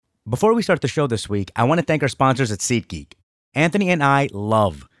Before we start the show this week, I want to thank our sponsors at SeatGeek. Anthony and I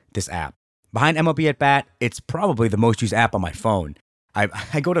love this app. Behind MLB at Bat, it's probably the most used app on my phone. I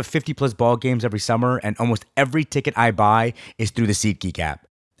go to 50-plus ball games every summer, and almost every ticket I buy is through the SeatGeek app.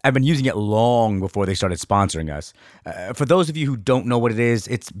 I've been using it long before they started sponsoring us. For those of you who don't know what it is,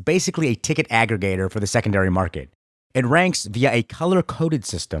 it's basically a ticket aggregator for the secondary market. It ranks via a color-coded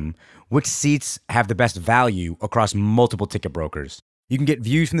system which seats have the best value across multiple ticket brokers. You can get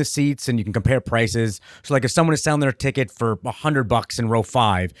views from the seats and you can compare prices. So like if someone is selling their ticket for $100 in row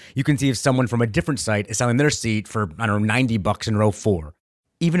 5, you can see if someone from a different site is selling their seat for, $90 in row 4.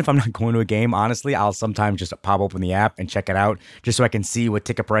 Even if I'm not going to a game, honestly, I'll sometimes just pop open the app and check it out just so I can see what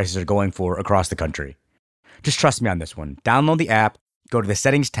ticket prices are going for across the country. Just trust me on this one. Download the app, go to the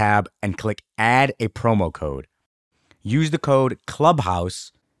settings tab, and click add a promo code. Use the code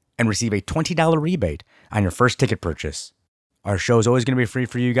CLUBHOUSE and receive a $20 rebate on your first ticket purchase. Our show is always going to be free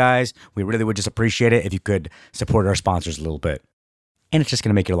for you guys. We really would just appreciate it if you could support our sponsors a little bit. And it's just going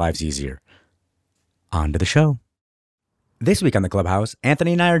to make your lives easier. On to the show. This week on the Clubhouse,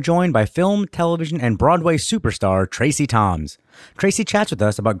 Anthony and I are joined by film, television, and Broadway superstar Tracie Thoms. Tracie chats with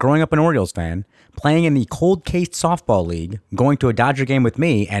us about growing up an Orioles fan, playing in the Cold Case Softball League, going to a Dodger game with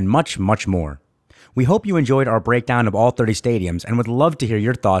me, and much, much more. We hope you enjoyed our breakdown of all 30 stadiums and would love to hear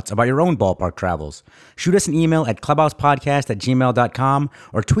your thoughts about your own ballpark travels. Shoot us an email at clubhousepodcast@gmail.com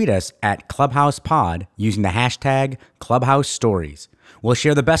or tweet us at clubhousepod using the hashtag clubhousestories. We'll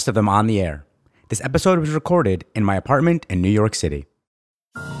share the best of them on the air. This episode was recorded in my apartment in New York City.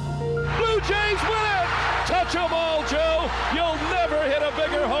 Blue Jays win it! Touch 'em all, Joe! You'll never hit a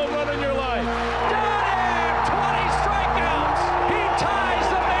bigger home run in your life. Got him! 20 strikeouts! He ties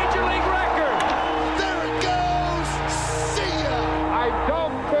the Major League record! There it goes! See ya! I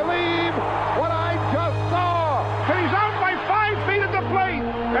don't believe what I just saw. He's out by 5 feet at the plate,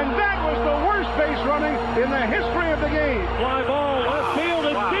 and that was the worst base running in the history of the game. Fly ball, left field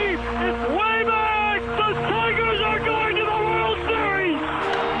is deep. It's way back! The Tigers are going to the World Series!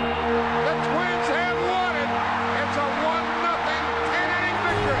 The Twins have won it. It's a 1-0 10-inning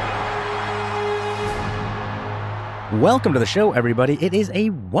victory. Welcome to the show, everybody. It is a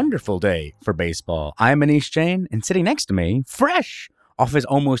wonderful day for baseball. I'm Manish Jain, and sitting next to me, fresh off his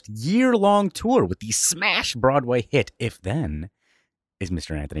almost year-long tour with the smash Broadway hit, If Then, is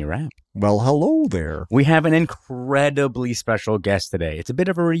Mr. Anthony Rapp. Well, hello there. We have an incredibly special guest today. It's a bit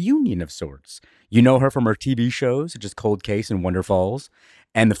of a reunion of sorts. You know her from her TV shows, such as Cold Case and Wonder Falls,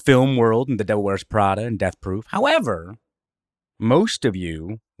 and the film world and The Devil Wears Prada and Death Proof. However, most of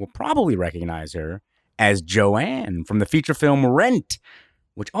you will probably recognize her as Joanne from the feature film Rent,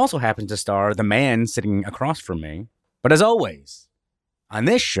 which also happens to star the man sitting across from me. But as always, on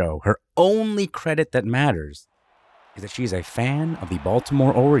this show, her only credit that matters is that she's a fan of the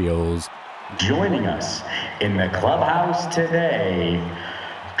Baltimore Orioles. Joining us in the clubhouse today,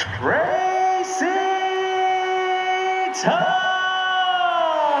 Tracie Thoms.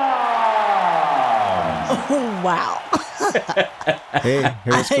 Oh, wow. Hey,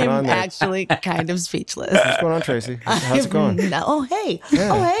 what's going on I'm there? actually kind of speechless. What's going on, Tracie? How's it going? No, oh, hey. Yeah.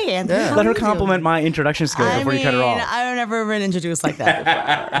 Oh, hey, Anthony. Yeah. How Let her are you compliment doing? my introduction skills before you cut her off. I've never been introduced like that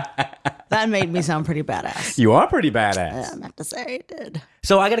before. That made me sound pretty badass. You are pretty badass. I meant to say I did.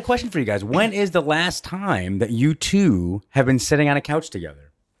 So I got a question for you guys. When is the last time that you two have been sitting on a couch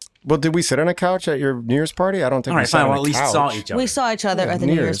together? Well, did we sit on a couch at your New Year's party? I don't think All we right, sat fine. on Well, a at least couch. saw each other. We saw each other Yeah, at the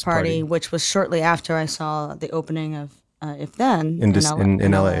New New Year's Year's party, party. which was shortly after I saw the opening of If Then In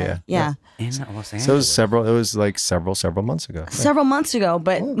LA, yeah. in Los Angeles. So it was like several months ago. Several months ago,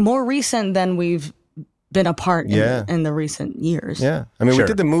 but more recent than we've been apart Yeah. in the recent years. Yeah. I mean, Sure. we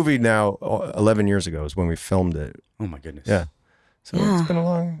did the movie now 11 years ago is when we filmed it. Oh my goodness. Yeah. So Yeah. it's been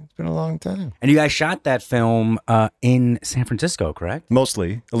a long time. And you guys shot that film in San Francisco, correct?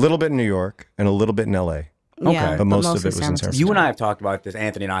 Mostly. A little bit in New York and a little bit in LA. Yeah, But most of mostly it was in San Francisco. You and I have talked about this.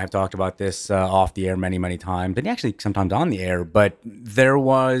 Anthony and I have talked about this off the air many, many times, and actually sometimes on the air. But there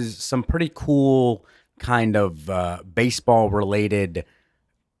was some pretty cool kind of baseball-related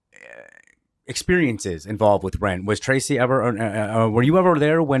experiences involved with Rent. Was Tracie ever? Were you ever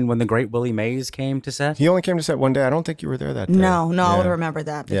there when the great Willie Mays came to set? He only came to set one day. I don't think you were there that day. No, I Yeah. would have remembered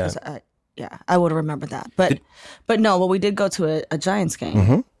that because Yeah. I would have remembered that. But no, well, we did go to a Giants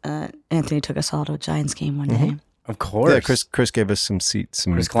game. Anthony took us all to a Giants game one day. Of course. Yeah, Chris gave us some seats.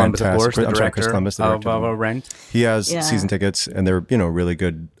 Some Chris Columbus, of fantastic- course, the I'm sorry, Chris director Columbus, the of director. Rent. He has Yeah. season tickets, and they're really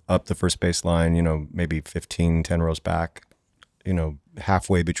good up the first baseline. Maybe 10 rows back.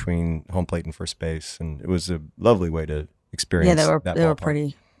 Halfway between home plate and first base, and it was a lovely way to experience. Yeah, they were that they were ballpark.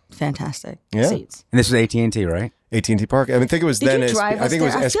 pretty fantastic Yeah. seats. And this was AT&T, right? AT&T Park. I mean, I think it was Did then. you drive I us think it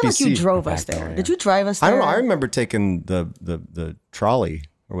there? was I feel like you SBC. drove us there. Did you drive us there? I don't know. I remember taking the trolley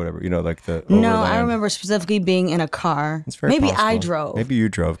or whatever. Like the No, overland. I remember specifically being in a car. It's very Maybe possible. I drove. Maybe you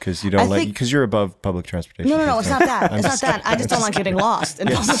drove because you don't because you're above public transportation. No, it's not that. It's not that. I just don't like getting lost in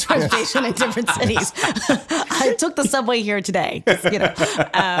public transportation in different cities. I took the subway here today,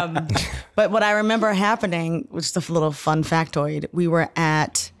 but what I remember happening, which is a little fun factoid, we were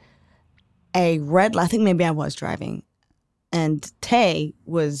at a red light. I think maybe I was driving, and Tay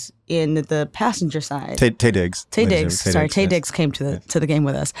was in the passenger side. Tay Diggs. Tay Diggs yes. came to the game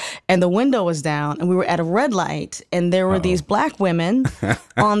with us, and the window was down, and we were at a red light, and there were these black women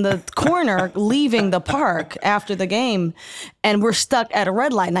on the corner leaving the park after the game, and we're stuck at a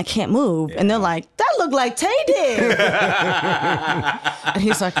red light, and I can't move, and they're like, "That looked like Tay Diggs," and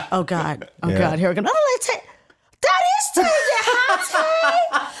he's like, "Oh God, God, here we go." I don't like Tay. That is Tay Diggs.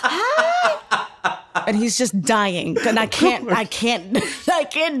 Hi. And he's just dying, and I can't do anything.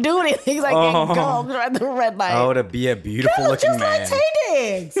 I can't go at the red light. Oh, to be a beautiful looking just man. like Tay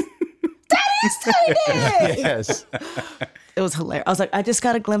Diggs. That is Tay Diggs. Yes. It was hilarious. I was like, I just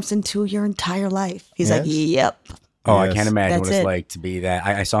got a glimpse into your entire life. He's like, yep. Oh, I Yes. can't imagine That's what it's it. like to be that.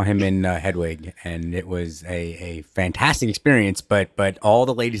 I saw him in Hedwig, and it was a fantastic experience. But all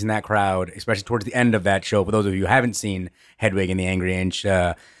the ladies in that crowd, especially towards the end of that show, for those of you who haven't seen Hedwig and the Angry Inch,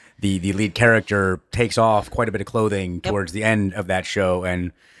 the lead character takes off quite a bit of clothing towards the end of that show.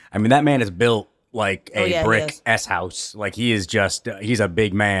 And I mean, that man is built like a brick S house. Like he is just, he's a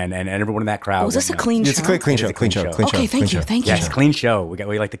big man, and everyone in that crowd. Was this a clean show? It's a clean show. Okay, thank you. Yes, clean show.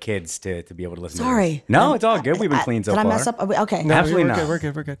 We like the kids to be able to listen to Sorry. this. No, it's all good. We've been clean so Did far. I mess up? Okay. No, Absolutely we're not.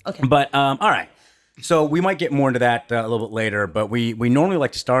 We're good. Okay. But all right. So we might get more into that a little bit later, but we normally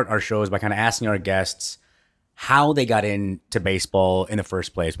like to start our shows by kind of asking our guests how they got into baseball in the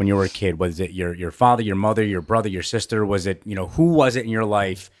first place. When you were a kid, was it your father, your mother, your brother, your sister? Was it, who was it in your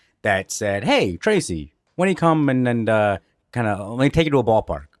life that said, "Hey, Tracie, when you come and kind of let me take you to a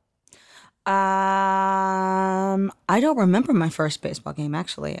ballpark"? I don't remember my first baseball game,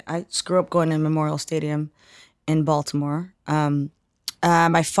 actually. I just grew up going to Memorial Stadium in Baltimore.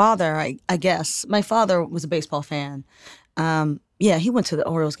 My father, I guess, my father was a baseball fan. Yeah, he went to the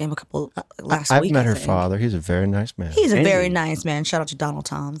Orioles game a couple last week. I've met her I think. father. He's a very nice man. He's a very nice man. Shout out to Donald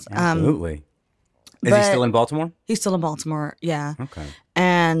Thoms. Absolutely. Is he but- still in Baltimore? He's still in Baltimore, yeah. Okay.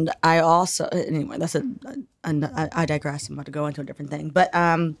 And I also, anyway, I digress. I'm about to go into a different thing. But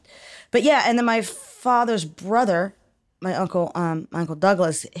yeah, and then my father's brother, my uncle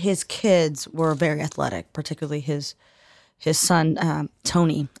Douglas, his kids were very athletic, particularly his son,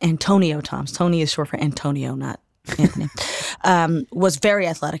 Antonio Thoms. Tony is short for Antonio, not Anthony. Was very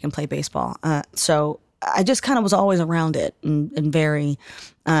athletic and played baseball. So I just kind of was always around it and very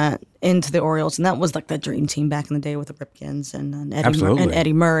into the Orioles. And that was like the dream team back in the day with the Ripkins and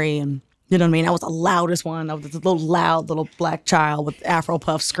Eddie Murray. And you know what I mean? I was the loudest one. I was this little loud little black child with Afro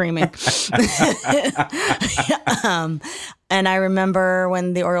puffs screaming. And I remember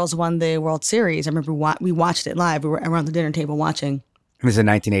when the Orioles won the World Series, I remember we watched it live. We were around the dinner table watching. It was in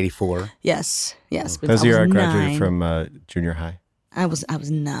 1984. Yes. That was the year I graduated 9. from junior high. I was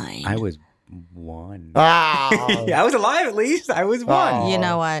 9. I was 1. Wow. Yeah, I was alive at least. I was 1. You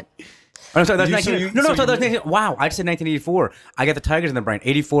know what? Oh, I'm sorry, that's You- 19. Sorry, that's 19. Wow, I just said 1984. I got the Tigers in the brain.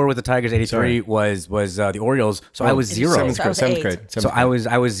 84 was the Tigers. 83 was the Orioles. So I was 0. Seventh So I was grade. eight. So I was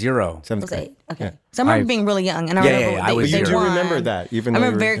 0. I Seventh was grade. 8. Okay. Yeah. So I remember being really young, and I Yeah, remember yeah, I was they You do won. remember that, even I though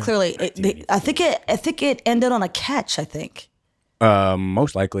remember you were- very clearly. I think it ended on a catch. I think.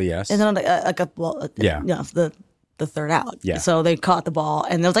 Most likely, yes. And then Yeah. the third out. Yeah. So they caught the ball,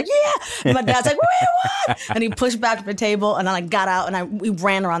 and they was like, "Yeah!" And my dad's like, "We won!" And he pushed back to the table, and I got out, and we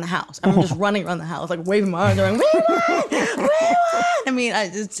ran around the house. I remember just running around the house, like waving my arms around, "We won! We won!" I mean,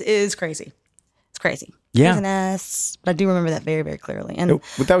 it's crazy. It's crazy. Yeah. Craziness. But I do remember that very, very clearly. And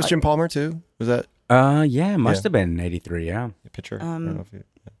But that was Jim Palmer too. Was that Yeah, must have been 83, yeah. a pitcher? I don't know if you,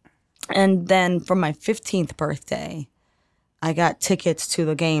 And then for my 15th birthday, I got tickets to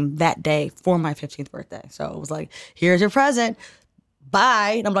the game that day for my 15th birthday. So it was like, here's your present.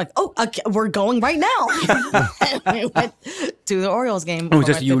 Bye. And I'm like, oh, okay, we're going right now. And we went to the Orioles game. Oh, was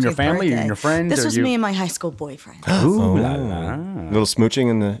for this my you and your 15th family, you and birthday. your friends, This or was you- me and my high school boyfriend. Ooh la la. little smooching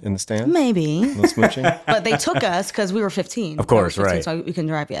in the stand. Maybe. Little smooching. But they took us because we were 15. Of course, We were 15, right. So we couldn't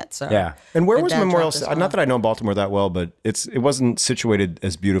drive yet. So Yeah. And where My was dad Memorial? dropped us Not off. that I know Baltimore that well, but it wasn't situated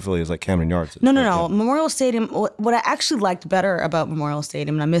as beautifully as like Camden Yards. No. Memorial Stadium, what I actually liked better about Memorial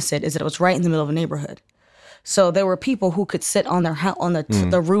Stadium, and I miss it, is that it was right in the middle of a neighborhood. So there were people who could sit on their on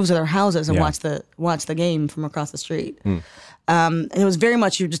the roofs of their houses and watch the game from across the street. And it was very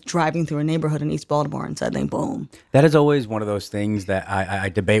much you're just driving through a neighborhood in East Baltimore and suddenly, boom. That is always one of those things that I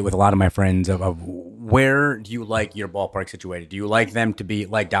debate with a lot of my friends of where do you like your ballpark situated? Do you like them to be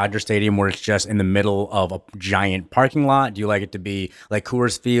like Dodger Stadium where it's just in the middle of a giant parking lot? Do you like it to be like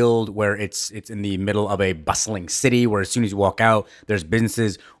Coors Field where it's in the middle of a bustling city where as soon as you walk out, there's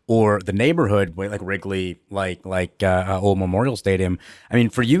businesses? Or the neighborhood, like Wrigley, like Old Memorial Stadium. I mean,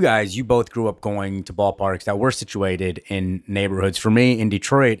 for you guys, you both grew up going to ballparks that were situated in neighborhoods. For me, in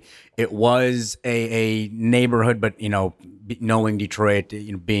Detroit, it was a neighborhood, but knowing Detroit,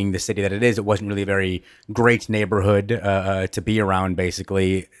 being the city that it is, it wasn't really a very great neighborhood to be around,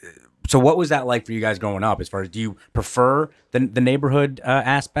 basically. So, what was that like for you guys growing up? As far as, do you prefer the neighborhood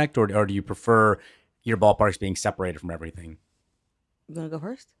aspect, or do you prefer your ballparks being separated from everything? You want to go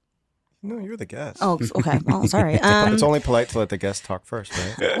first? No, you're the guest. Oh, okay. Oh, sorry. It's only polite to let the guest talk first,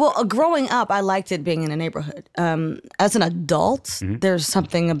 right? Well, growing up, I liked it being in a neighborhood. As an adult, there's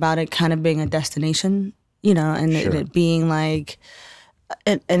something about it kind of being a destination, and it being like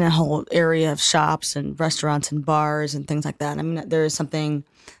in a whole area of shops and restaurants and bars and things like that. I mean, there is something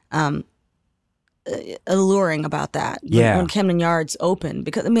alluring about that. When Camden Yards opened,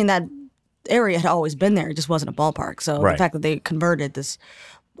 because, I mean, that area had always been there. It just wasn't a ballpark. So the fact that they converted this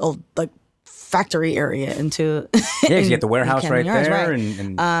old factory area into you get the warehouse right Yards, there, right.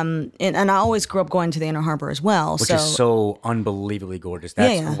 And I always grew up going to the Inner Harbor as well, which is so unbelievably gorgeous.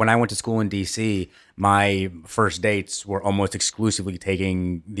 That's when I went to school in DC. My first dates were almost exclusively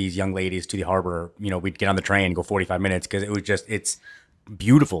taking these young ladies to the harbor. We'd get on the train and go 45 minutes because it was it's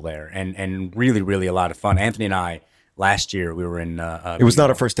beautiful there and really, really a lot of fun. Anthony and I. Last year we were in. It was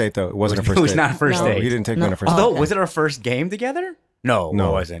not a first date though. It wasn't a first date. It was not a first date. He didn't take me on a first date. Although, was it our first game together? No,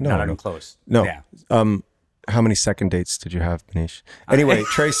 it wasn't. Not even close. No. Yeah. How many second dates did you have, Manish? Anyway,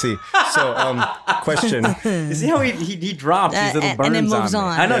 Tracie. So, question. You see how he drops these little burns and then moves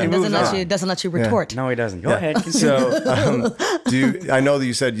on. I know he doesn't let you retort. No, he doesn't. Go ahead. So, I know that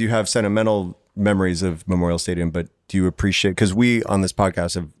you said you have sentimental memories of Memorial Stadium, but do you appreciate? Because we on this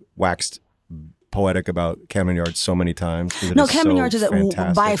podcast have waxed poetic about Camden Yards so many times. No, Camden Yards is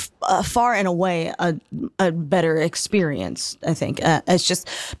by far and away a better experience, I think. It's just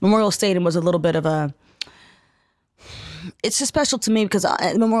Memorial Stadium was a little bit of a... It's just special to me because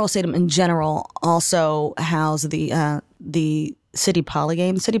Memorial Stadium in general also housed the City Poly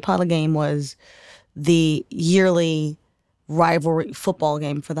game. City Poly game was the yearly rivalry football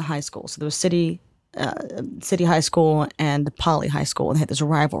game for the high school. So there was City High School and Poly High School, and they had this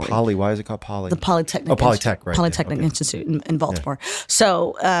rivalry. Poly, why is it called Poly? The Polytechnic. Polytech, right? Polytechnic Institute in Baltimore. Yeah.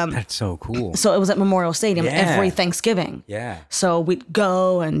 So that's so cool. So it was at Memorial Stadium every Thanksgiving. Yeah. So we'd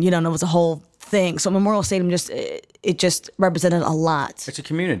go, and it was a whole thing. So Memorial Stadium just represented a lot. It's a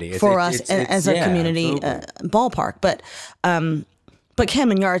community for us as a community ballpark. But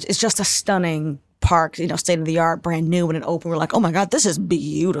Camden Yards is just a stunning park, state of the art, brand new. When it opened, we're like, oh my God, this is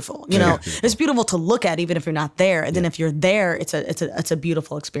beautiful. It's beautiful to look at, even if you're not there. And then if you're there, it's a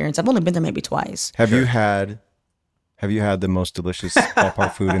beautiful experience. I've only been there maybe twice. Have you had the most delicious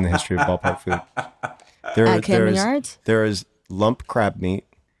ballpark food in the history of ballpark food? At Camden Yards? There is lump crab meat.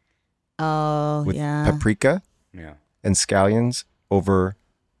 Oh, with yeah. paprika and scallions over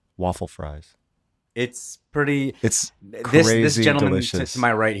waffle fries. It's pretty. It's crazy this gentleman delicious. To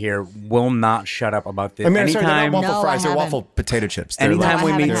my right here will not shut up about this. I mean, sorry, they're not waffle No, fries. I They're haven't. waffle potato chips. Anytime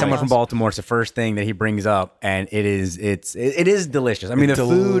we meet haven't. someone from Baltimore, it's the first thing that he brings up, and it is delicious. I mean, the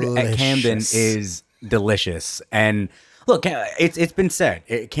food at Camden is delicious. And look, it's been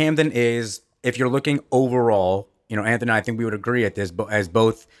said, Camden is, if you're looking overall, Anthony and I think we would agree at this, but as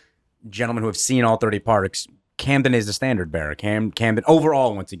both gentlemen who have seen all 30 parks, Camden is the standard bearer. Camden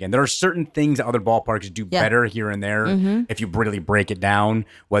overall, once again, there are certain things that other ballparks do better here and there. If you really break it down,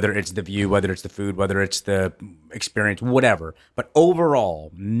 whether it's the view, whether it's the food, whether it's the experience, whatever. But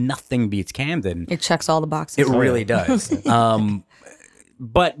overall, nothing beats Camden. It checks all the boxes. It really does.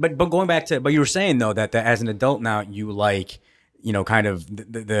 But going back to, but you were saying though that as an adult now you like, kind of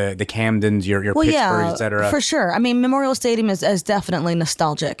the Camdens, your Pittsburghs, et cetera. For sure. I mean, Memorial Stadium is definitely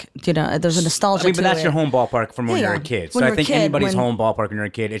nostalgic. There's a nostalgia. But that's your home ballpark from when you're a kid. So I think anybody's home ballpark when you're a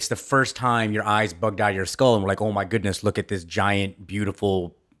kid, it's the first time your eyes bugged out of your skull and we're like, oh my goodness, look at this giant,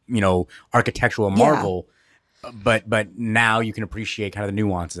 beautiful, architectural marvel. But now you can appreciate kind of the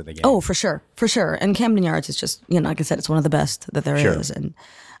nuances of the game. Oh, for sure. And Camden Yards is just, like I said, it's one of the best that there is. And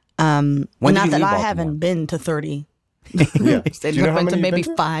when not did you that leave I Baltimore? haven't been to 30. Yeah. I've been to maybe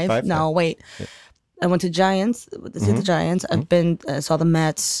 5. No, wait. I went to Giants, to see the Giants. I've been, saw the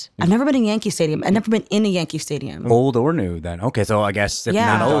Mets. I've never been in Yankee Stadium. I've never been in a Yankee Stadium. Old or new then? Okay, so I guess if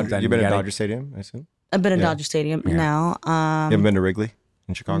Yeah. not old, then You've been you in gotta- Dodger Stadium, I assume? I've been in Dodger Stadium now. You haven't been to Wrigley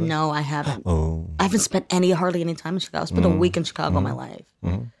in Chicago? No, I haven't. Oh. I haven't spent hardly any time in Chicago. I spent a week in Chicago in my life.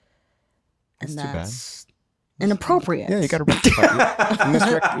 And that's inappropriate. Yeah, you got to rectify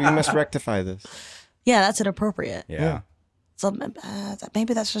it. You must rectify this. Yeah, that's inappropriate. Yeah. So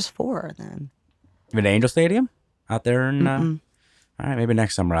maybe that's just 4 then. Been to Angel Stadium out there in. All right, maybe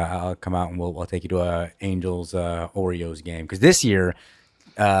next summer I'll come out and we'll take you to a Angels Orioles game because this year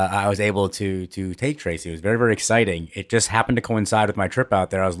I was able to take Tracie. It was very, very exciting. It just happened to coincide with my trip out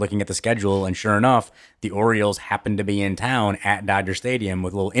there. I was looking at the schedule, and sure enough, the Orioles happened to be in town at Dodger Stadium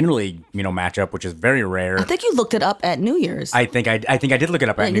with a little interleague, matchup, which is very rare. I think you looked it up at New Year's. I think I did look it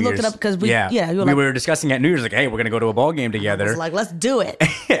up at New Year's. You looked it up because we were discussing at New Year's, like, hey, we're gonna go to a ball game together. I was like, let's do it.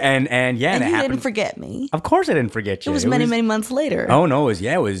 and and it you happened. didn't forget me. Of course, I didn't forget you. It was many months later. Oh no,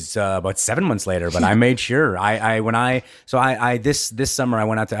 it was about 7 months later. But I made sure. This summer I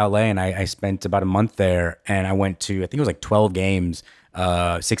went out to LA and I spent about a month there, and I went to, I think it was like 12 games,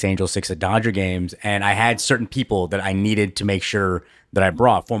 6 Angels, 6 Dodger games, and I had certain people that I needed to make sure that I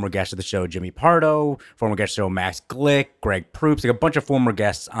brought. Former guest of the show, Jimmy Pardo, former guest of the show, Max Glick, Greg Proops, like a bunch of former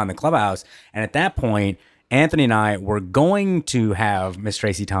guests on the clubhouse. And at that point, Anthony and I were going to have Miss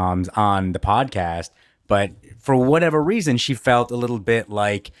Tracie Thoms on the podcast, but for whatever reason, she felt a little bit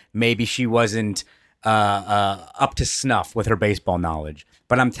like maybe she wasn't up to snuff with her baseball knowledge.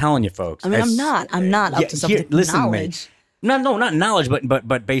 But I'm telling you, folks. I mean, I'm not up to something. Listen knowledge. to me. No, not knowledge,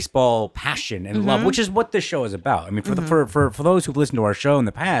 but baseball passion and love, which is what this show is about. I mean, for those who've listened to our show in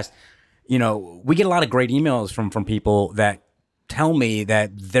the past, we get a lot of great emails from people that tell me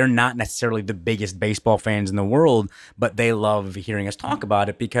that they're not necessarily the biggest baseball fans in the world, but they love hearing us talk about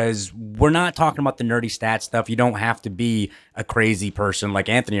it because we're not talking about the nerdy stat stuff. You don't have to be a crazy person like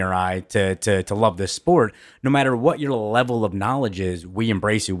Anthony or I to love this sport. No matter what your level of knowledge is, we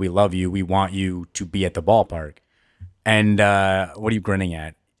embrace you, we love you, we want you to be at the ballpark. And what are you grinning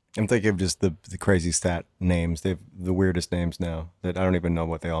at? I'm thinking of just the crazy stat names. They have the weirdest names now that I don't even know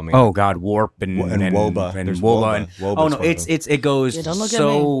what they all mean. Oh God, Warp and Woba. and There's Woba. Woba. Oh no, it goes don't look at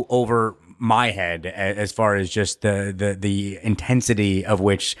so over my head as far as just the intensity of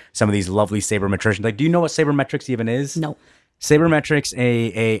which some of these lovely sabermetricians. Like, do you know what sabermetrics even is? No. Sabermetrics,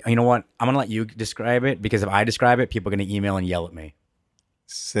 you know what? I'm gonna let you describe it because if I describe it, people are gonna email and yell at me.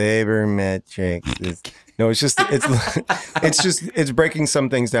 Sabermetrics. It's breaking some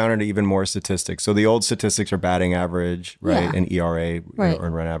things down into even more statistics. So the old statistics are batting average, right, Yeah. and ERA, Right.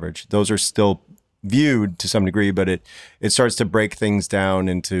 earned run average. Those are still viewed to some degree, but it starts to break things down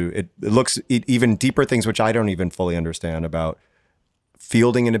into it looks even deeper things, which I don't even fully understand about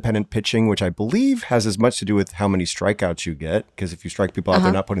fielding independent pitching, which I believe has as much to do with how many strikeouts you get. Because if you strike people out,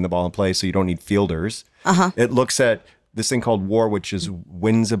 they're not putting the ball in play, so you don't need fielders. It looks at this thing called WAR, which is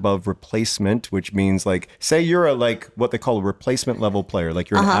wins above replacement, which means like, say you're what they call a replacement level player, like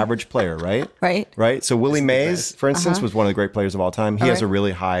you're an average player, right? Right. So Willie Mays, for instance, was one of the great players of all time. He has a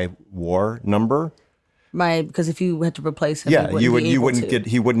really high WAR number. Right, because if you had to replace him, Yeah, he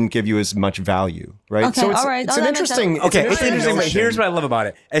wouldn't give you as much value, right? Okay, so it's, all right. it's Oh, an that makes interesting. sense. Okay, it's interesting, but notion. here's what I love about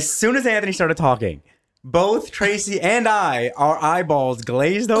it. As soon as Anthony started talking, both Tracie and I, our eyeballs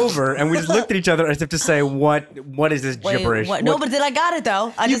glazed over, and we just looked at each other as if to say, "What is this gibberish?" What? No, but then I got it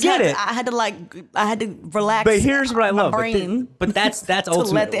though. I You just get had it. I had to relax. But here's what I my love. brain But that's to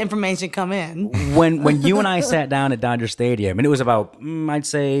ultimately let the information come in. when you and I sat down at Dodger Stadium, and it was about I'd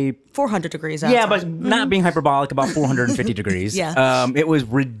say 400 degrees yeah, outside. but not being hyperbolic, about 450 degrees. Yeah. It was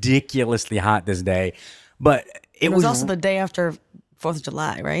ridiculously hot this day, but it was also the day after 4th of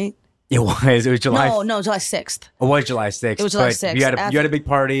July, right? It was July. No, July 6th. It was July 6th. It was July but 6th. You had a big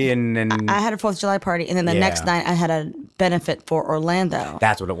party, and I had a 4th of July party, and then the Yeah. next night I had a benefit for Orlando,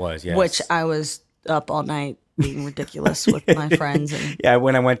 that's what it was. Yes. which I was up all night being ridiculous with my friends. And yeah,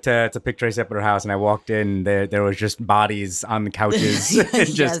 when I went to pick Tracie up at her house, and I walked in, there was just bodies on the couches.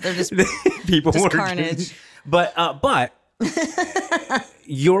 Yes, they're just people just were carnage. But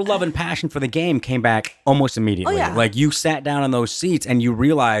your love and passion for the game came back almost immediately. Oh, yeah. Like you sat down in those seats and you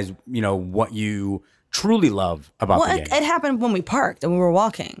realized, what you truly love about the game. It happened when we parked and we were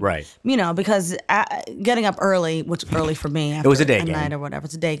walking. Right. Because getting up early, which is early for me. After was a day game. night or whatever.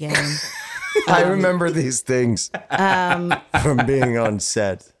 It's a day game. I remember these things from being on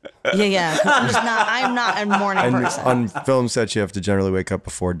set. Yeah. I'm not a morning And person. on film sets, you have to generally wake up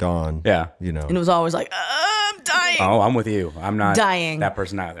before dawn. Yeah. You know. And it was always like, I'm dying. Oh, I'm with you. I'm not Dying. that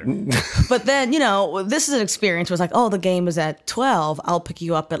person either. But then, this is an experience where it's like, oh, the game is at 12. I'll pick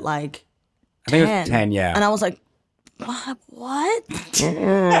you up at like I think it was 10, yeah. And I was like, what?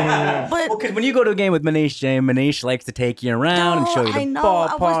 Well, because when you go to a game with Manish likes to take you around and show you the ballpark.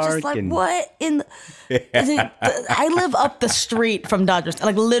 I was just like, what in I live up the street from Dodgers.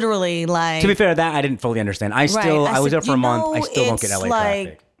 Like, literally, like... To be fair, that I didn't fully understand. I was there for a month. I still don't get LA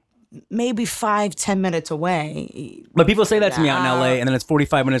traffic. Maybe 5-10 minutes away. But people say that to me out in LA, and then it's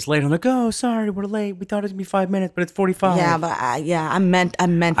 45 minutes later. I'm like, oh, sorry, we're late. We thought it was gonna be 5 minutes, but it's 45. Yeah, but I meant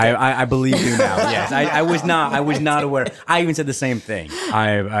it. I believe you now. Yes, I was not aware. I even said the same thing.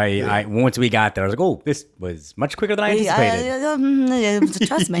 I once we got there, I was like, oh, this was much quicker than I anticipated.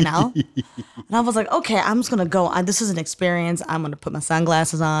 Trust me now. And I was like, okay, I'm just gonna go. This is an experience. I'm gonna put my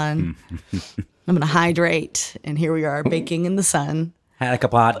sunglasses on. I'm gonna hydrate, and here we are baking in the sun. Had a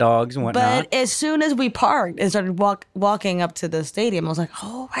couple hot dogs and whatnot. But as soon as we parked and started walking up to the stadium, I was like,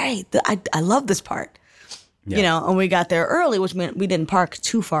 oh, right. I love this part. Yeah. You know, and we got there early, which meant we didn't park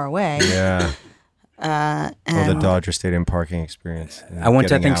too far away. Yeah. The Dodger Stadium parking experience. I went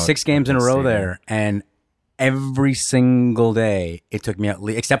to, I think, 6 games in a row there, and every single day it took me at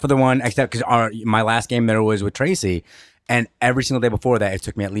least, except because my last game there was with Tracie. And every single day before that, it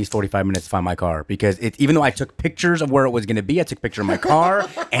took me at least 45 minutes to find my car because even though I took pictures of where it was going to be, I took a picture of my car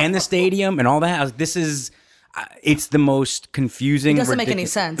and the stadium and all that. It's the most confusing. It doesn't make any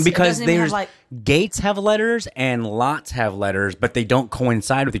sense because gates have letters and lots have letters, but they don't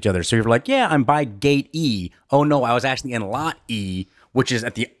coincide with each other. So you're like, yeah, I'm by gate E. Oh no, I was actually in lot E, which is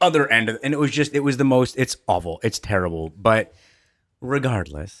at the other end of, and it's awful. It's terrible. But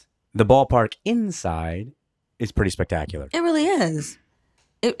regardless, the ballpark inside is pretty spectacular. It really is.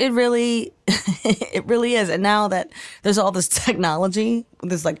 It really it really is. And now that there's all this technology,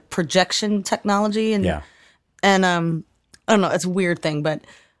 this like projection technology, and I don't know, it's a weird thing, but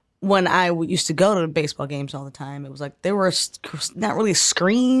when I used to go to baseball games all the time, it was like there were not really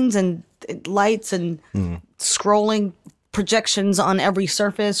screens and lights and scrolling projections on every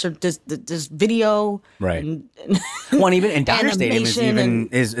surface, or just video, right? Well, even in Dodger Stadium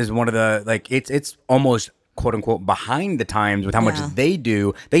is one of the, like, it's almost quote unquote behind the times with how much they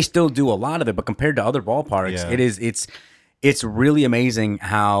do. They still do a lot of it, but compared to other ballparks, it's really amazing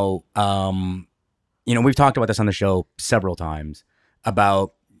how we've talked about this on the show several times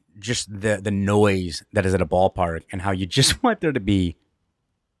about just the noise that is at a ballpark and how you just want there to be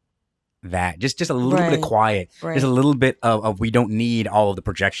that just a little bit of quiet, just a little bit of we don't need all of the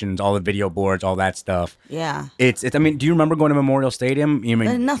projections, all the video boards, all that stuff. Yeah, it's. I mean, do you remember going to Memorial Stadium? It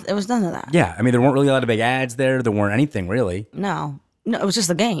was none of that. Yeah, I mean, there weren't really a lot of big ads there. There weren't anything really. No, it was just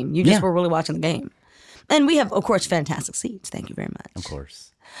the game. You just were really watching the game, and we have, of course, fantastic seats. Thank you very much. Of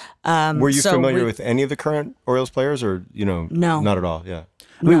course. Were you familiar with any of the current Orioles players, or no, not at all? Yeah.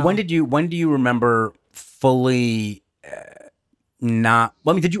 I mean, when do you remember fully?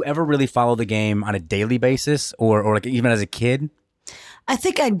 Did you ever really follow the game on a daily basis or like even as a kid? I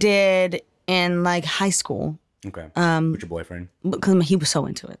think I did in like high school. Okay. With your boyfriend? Because he was so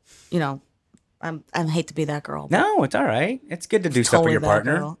into it. You know, I hate to be that girl. No, it's all right. It's good to do stuff for your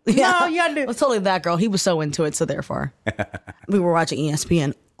partner. Girl. Yeah, no, you gotta do. It was totally that girl. He was so into it, so therefore, we were watching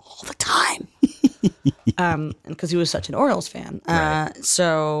ESPN all the time. Because he was such an Orioles fan. Right.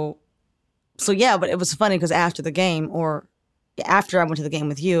 So yeah, but it was funny because after the game, or after I went to the game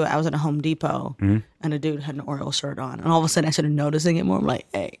with you, I was at a Home Depot, and a dude had an Orioles shirt on, and all of a sudden I started noticing it more. I'm like,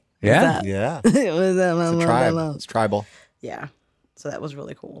 hey, yeah. It was that. It's tribal. Yeah, so that was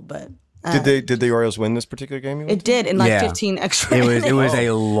really cool. But did the Orioles win this particular game? It did in 15 extra. It was a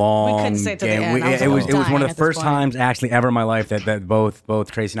long we couldn't say it to game. The end. It was one of the first times actually ever in my life that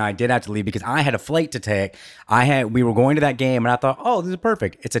both Tracie and I did have to leave because I had a flight to take. We were going to that game, and I thought, oh, this is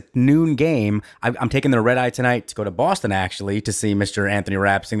perfect. It's a noon game. I'm taking the red eye tonight to go to Boston actually to see Mr. Anthony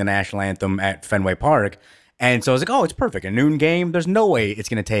Rapp sing the national anthem at Fenway Park. And so I was like, oh, it's perfect. A noon game. There's no way it's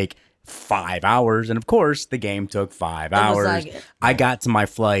going to take 5 hours. And of course, the game took 5 hours. I got to my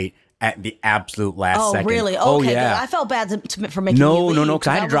flight at the absolute last second. Oh, really? Okay, oh, yeah. I felt bad for making you leave. No, because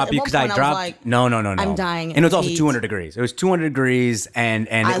I had to drop you because I dropped. Like, no. I'm dying. And it was also 200 degrees. It was 200 degrees, and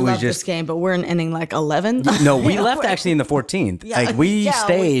it was love just this game, but we're in inning like 11. No, we left actually in the 14th. Yeah, like we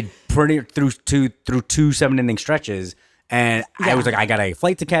stayed pretty through two 7-inning stretches. And I was like, I got a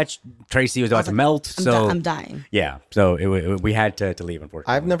flight to catch. Tracie was about to melt. I'm dying. Yeah. So we had to leave,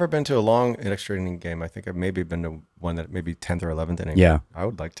 unfortunately. I've never been to a long extra inning game. I think I've maybe been to one that maybe 10th or 11th inning. Yeah. I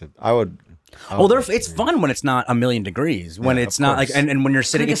would like to. It's fun when it's not 1,000,000 degrees. When it's not like, and when you're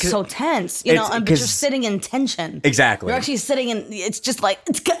sitting. It's so tense, but you're sitting in tension. Exactly. You're actually sitting in, it's just like,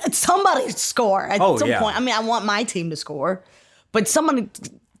 it's somebody's score at some point. I mean, I want my team to score, but somebody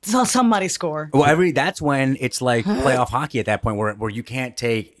somebody score. Well, that's when it's like playoff hockey at that point, where you can't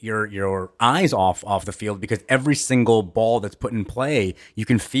take your eyes off the field, because every single ball that's put in play, you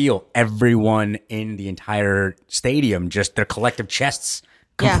can feel everyone in the entire stadium, just their collective chests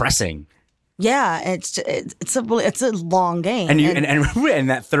compressing. Yeah, it's a long game. And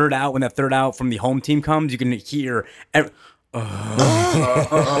that third out, when that third out from the home team comes, you can hear everybody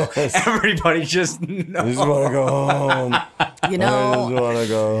just I just want to go home. You know, I just want to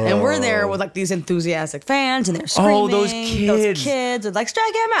go home. and we're there with like these enthusiastic fans, and they're screaming. Oh, those kids are like,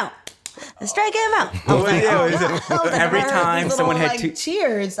 strike him out. Strike him out. I was like, every time these someone little, had two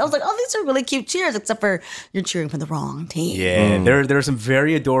cheers. I was like, oh, these are really cute cheers, except for you're cheering for the wrong team. Yeah, there are some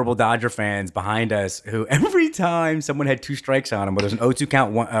very adorable Dodger fans behind us who every time someone had two strikes on them, whether it was an 0-2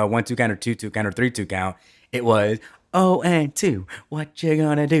 count, 1-2 count, or 2-2 count, or 3-2 count, it was 0-2. What you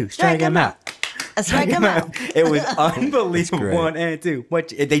gonna do? Strike him out. Strike him out. It was unbelievable.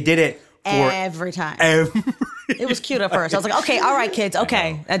 1-2. They did it every time. It was cute at first. I was like, okay, all right, kids,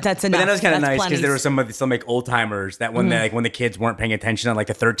 okay, that's enough. But then it was kind of nice, because plenty. there were some like old timers that when when the kids weren't paying attention on like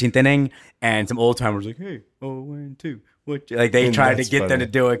the 13th inning, and some old timers like, hey, 0-2. Like they tried to get them to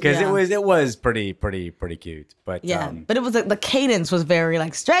do it, because it was pretty cute. But but it was the cadence was very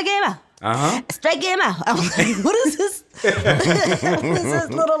like, strike him out. Strike him out. I was like, what is this? What is this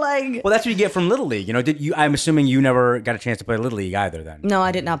little like? Well, that's what you get from Little League. You know, I'm assuming you never got a chance to play Little League either then. No,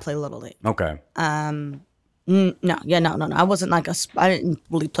 I did not play Little League. Okay. No. I wasn't like I didn't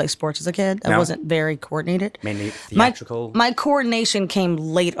really play sports as a kid. I wasn't very coordinated. Mainly theatrical. My coordination came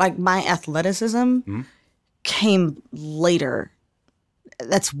late. Like my athleticism came later.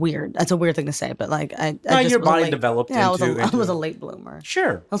 That's weird. That's a weird thing to say, but like I just your was body late, developed. Yeah, I was a late bloomer.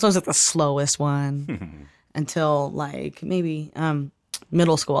 Sure. I was like the slowest one until like maybe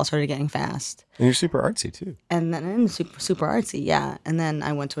middle school. I started getting fast. And you're super artsy too. And then super artsy, yeah. And then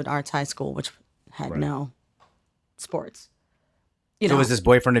I went to an arts high school, which had no sports. So was this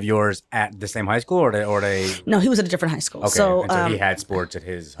boyfriend of yours at the same high school, or they? No, he was at a different high school. Okay, so, and so he had sports at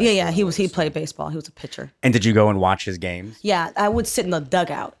his. High yeah. school. He played baseball. He was a pitcher. And did you go and watch his games? Yeah, I would sit in the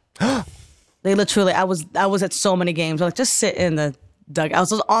dugout. They literally, I was at so many games. Like, just sit in the dugout. I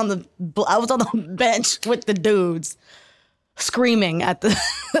was on the bench with the dudes, screaming at the.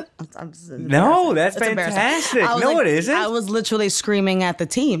 No, that's It's fantastic. I was No, like, it isn't. I was literally screaming at the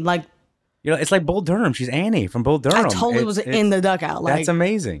team, like. You know, it's like Bull Durham. She's Annie from Bull Durham. I totally was in the dugout. Like, that's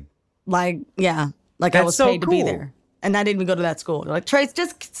amazing. Like, yeah. Like, That's I was so paid to be cool. there. And I didn't even go to that school. They're like, Trace,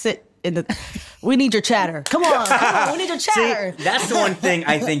 just sit in the... We need your chatter. Come on. We need your chatter. See, that's the one thing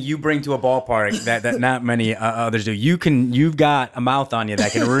I think you bring to a ballpark that not many others do. You've got a mouth on you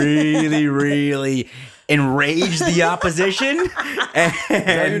that can really, really enrage the opposition. Is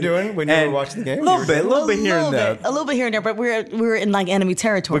that what you're doing when you were watching the game? A little bit here and there. A little bit here and there, but we were in like enemy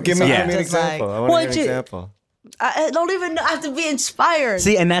territory. But give me an just example. like, I want to hear an example. I don't even know. I have to be inspired.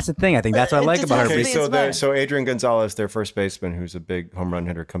 See, and that's the thing. I think that's what I It like just about has her. to Okay, be inspired. so Adrian Gonzalez, their first baseman, who's a big home run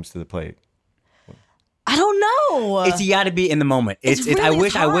hitter, comes to the plate. I don't know. You got to be in the moment. Really I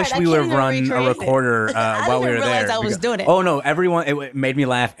wish hard. we I would can't have even run recreate a it. recorder while we were didn't realize there. I was doing it. Oh no, everyone! It made me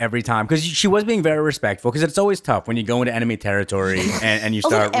laugh every time because she was being very respectful. Because it's always tough when you go into enemy territory and you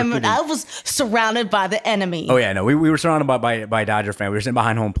start. I was surrounded by the enemy. Oh yeah, no, we were surrounded by Dodger fans. We were sitting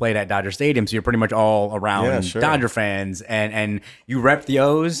behind home plate at Dodger Stadium, so you're pretty much all around Dodger fans, and you rep the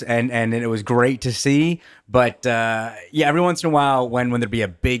O's, and it was great to see. But yeah, every once in a while, when there'd be a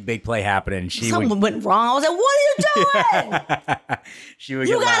big play happening, Something went wrong. I was like, "What are you doing? she would.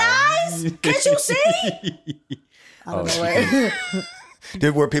 You get got loud. eyes? Can't you see?" I don't know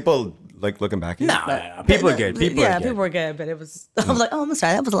where. Were people like looking back at you? No. People are good. People are good. People were good, but it was. I was like, "Oh, I'm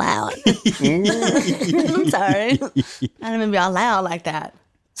sorry, that was loud." I'm sorry. I didn't mean to be all loud like that.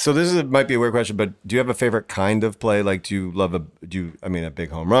 So might be a weird question, but do you have a favorite kind of play? Like, do you love a big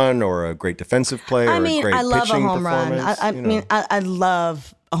home run or a great defensive play or a great I love a pitching home run. performance? I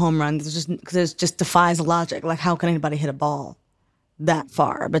love a home run. It just defies logic. Like, how can anybody hit a ball that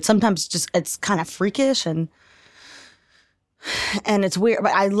far? But sometimes it's kind of freakish and it's weird.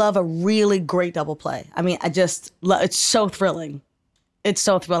 But I love a really great double play. I mean, it's so thrilling. It's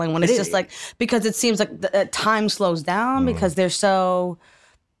so thrilling when it's just like, because it seems like the time slows down because they're so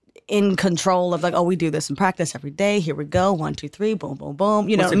in control of like, oh, we do this in practice every day. Here we go. 1, 2, 3, boom, boom, boom.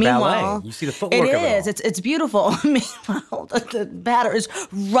 You know, It's like meanwhile, ballet. You see the footwork of it is. all. It's beautiful. Meanwhile, the batter is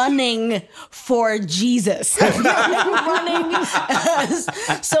running for Jesus. Running.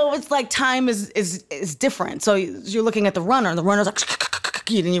 So it's like time is different. So you're looking at the runner, and the runner's like,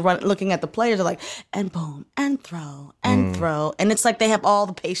 and you run looking at the players, they're like, and boom, and throw, and throw. And it's like they have all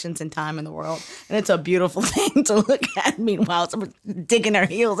the patience and time in the world. And it's a beautiful thing to look at. Meanwhile, someone's digging their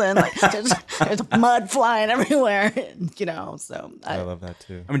heels in, like there's mud flying everywhere, so I love that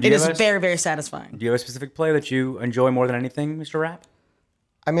too. I mean, it is very, very satisfying. Do you have a specific play that you enjoy more than anything, Mr. Rapp?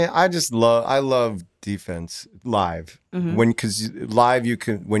 I mean, I love defense live because live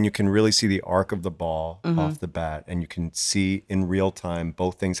when you can really see the arc of the ball off the bat, and you can see in real time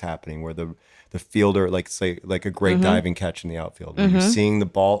both things happening where the fielder, like a great diving catch in the outfield, where you're seeing the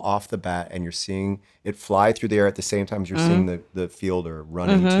ball off the bat and you're seeing it fly through the air at the same time as you're seeing the fielder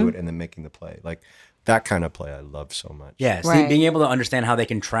running to it and then making the play. Like that kind of play I love so much. Yeah, Right. being able to understand how they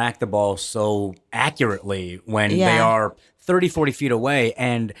can track the ball so accurately when they are 30, 40 feet away.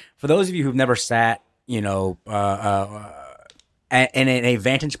 And for those of you who've never sat, in a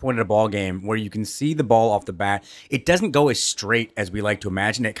vantage point at a ball game where you can see the ball off the bat, it doesn't go as straight as we like to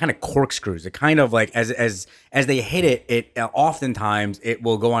imagine. It kind of corkscrews. It kind of like as they hit it oftentimes it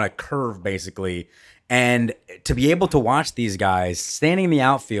will go on a curve basically. And to be able to watch these guys standing in the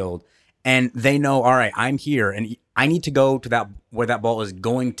outfield, and they know, all right, I'm here, and I need to go to where that ball is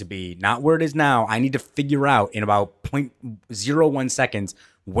going to be, not where it is now. I need to figure out in about 0.01 seconds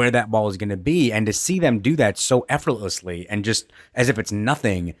where that ball is going to be, and to see them do that so effortlessly and just as if it's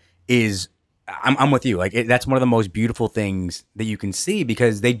nothing is, I'm with you. Like that's one of the most beautiful things that you can see,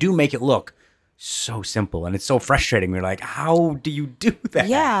 because they do make it look so simple, and it's so frustrating. You're like, how do you do that?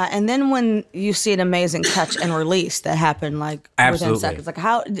 Yeah, and then when you see an amazing catch and release that happened like Absolutely. within seconds, like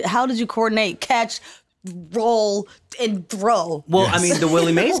how did you coordinate catch, roll, and throw? Well, I mean, the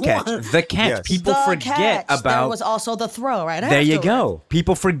Willie Mays catch, the catch. Yes. People The forget catch. about. There was also the throw, right? There you afterwards. go.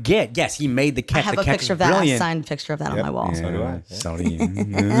 People forget. Yes, he made the catch. I have the a catch picture is of that. brilliant. A signed picture of that on my wall. So do I. So do you.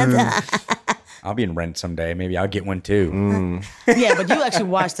 I'll be in Rent someday. Maybe I'll get one too. Yeah, but you actually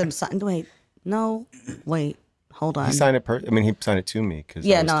watched them sign. Wait, hold on. He signed it. He signed it to me because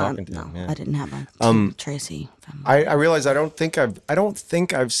I was talking to him. Yeah. I didn't have a Tracie. I realized I don't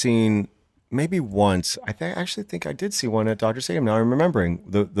think I've seen, maybe once. I actually think I did see one at Dodger Stadium. Now I'm remembering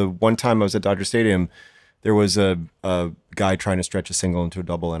the one time I was at Dodger Stadium, there was a guy trying to stretch a single into a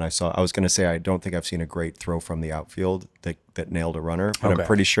double, and I was going to say I don't think I've seen a great throw from the outfield that nailed a runner, but Okay. I'm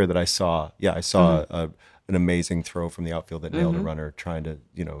pretty sure that I saw an amazing throw from the outfield that nailed a runner trying to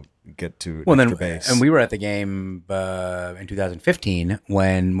get to extra base. And we were at the game in 2015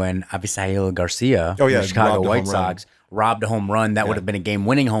 when Avisail Garcia, Oh, yeah, the Chicago robbed a White home run. Sox, robbed a home run that would have been a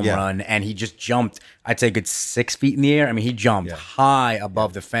game-winning home Yeah. run, and he just jumped. I'd say a good 6 feet in the air. I mean, he jumped high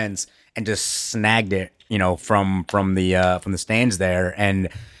above the fence and just snagged it, from the stands there. And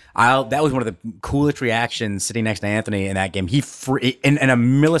that was one of the coolest reactions sitting next to Anthony in that game. In a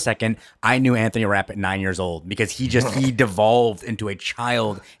millisecond, I knew Anthony Rapp at 9 years old, because he devolved into a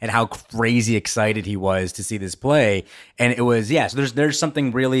child, and how crazy excited he was to see this play. And it was, so there's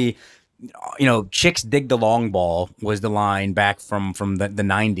something really, chicks dig the long ball was the line back from the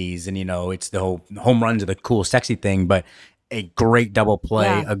 90s. And, it's the whole home runs are the cool, sexy thing, but a great double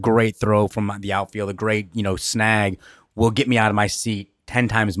play, a great throw from the outfield, a great, snag will get me out of my seat 10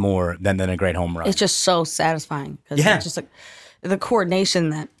 times more than a great home run. It's just so satisfying. Yeah. It's just like the coordination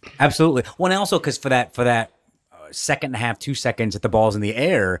that. Absolutely. Well, and also because for that second and a half, 2 seconds that the ball's in the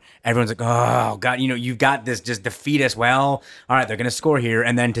air, everyone's like, oh God, you've got this, just defeat us. Well, all right, they're going to score here.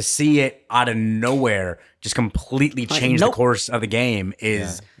 And then to see it out of nowhere just completely change the course of the game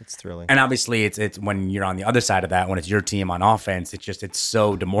is, it's thrilling. and obviously it's when you're on the other side of that, when it's your team on offense, it's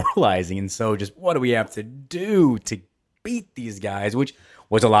so demoralizing. And so just, what do we have to do to beat these guys, which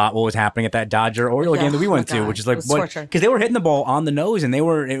was a lot what was happening at that Dodger Oriole game that we went to, which is like, what, because they were hitting the ball on the nose, and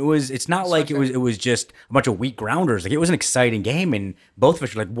it's not like it was just a bunch of weak grounders. Like, it was an exciting game, and both of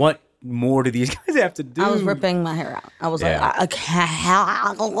us were like, what more do these guys have to do? I was ripping my hair out. I was like, I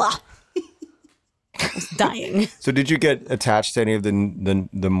was dying. So did you get attached to any of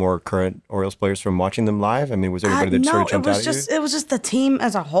the more current Orioles players from watching them live? I mean, was there anybody that sort of jumped out at you? It was just the team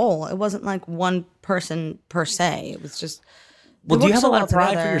as a whole. It wasn't like one person per se. It was just. Well, do you have a lot of pride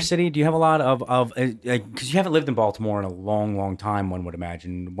together. for your city? Do you have a lot of because you haven't lived in Baltimore in a long, long time, one would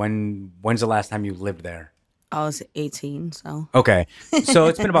imagine. When's the last time you lived there? I was 18, so. Okay, so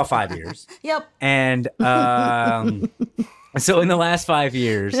it's been about 5 years. Yep. And so in the last 5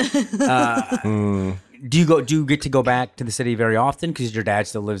 years, do you get to go back to the city very often because your dad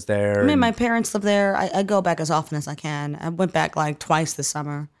still lives there? I mean, my parents live there. I go back as often as I can. I went back like twice this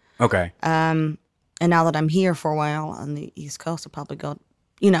summer. Okay. And now that I'm here for a while on the East Coast, I'll probably go,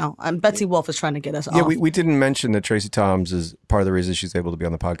 Betsy Wolf is trying to get us Yeah, off. we didn't mention that Tracie Thoms is part of the reason she's able to be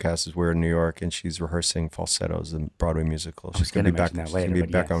on the podcast is we're in New York and she's rehearsing Falsettos, the Broadway musical. She's going to be back. That She's later, going to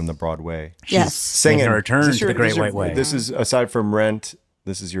be but back yes. on the Broadway. Yes. Singing. Making a return Is this to the Great White Way. This is aside from Rent.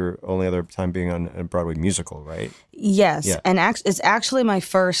 This is your only other time being on a Broadway musical, right? Yes, Yeah. and it's actually my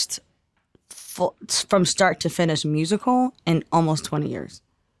first from start to finish musical in almost 20 years.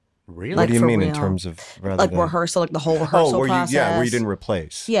 Really? What do you for mean in real. terms of rather Like than rehearsal, like the whole rehearsal where process. where you didn't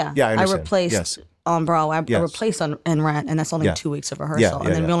replace. Yeah, I understand. replaced Yes. on Broadway. I Yes. replaced in Rent, and that's only Yeah. 2 weeks of rehearsal. Yeah,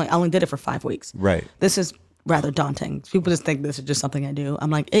 and then yeah. I only did it for 5 weeks. Right. This is rather daunting. People just think this is just something I do.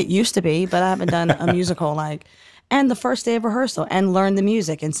 I'm like, it used to be, but I haven't done a musical and the first day of rehearsal and learn the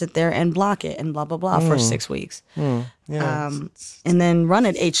music and sit there and block it and blah, blah, blah for 6 weeks. Yeah. And then run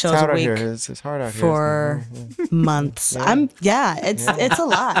it 8 shows It's hard a out week here. It's hard out here. for months. It's a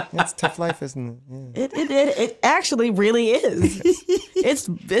lot. It's tough life, isn't it? Yeah. It actually really is.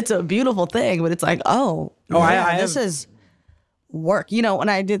 It's a beautiful thing, but it's like, this is work. When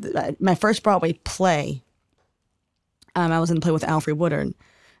I did my first Broadway play, I was in the play with Alfred Woodard.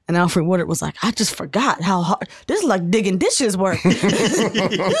 And Alfred Woodard was like, I just forgot how hard, this is like digging dishes work. He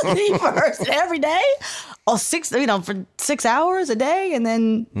rehearsed every day, for 6 hours a day, and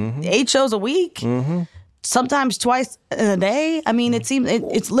then 8 shows a week, sometimes twice a day. I mean, it seems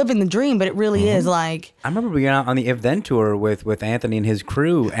it's living the dream, but it really is like. I remember being out on the If Then tour with Anthony and his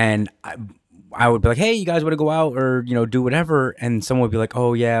crew, and I would be like, hey, you guys want to go out or, do whatever? And someone would be like,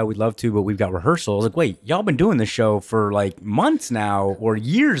 oh, yeah, we'd love to, but we've got rehearsals. Like, wait, y'all been doing this show for like months now or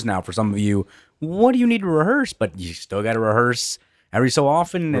years now for some of you. What do you need to rehearse? But you still got to rehearse every so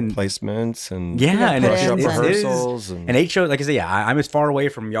often. And Replacements and and brush up it rehearsals. is. And 8 shows, like I say, I'm as far away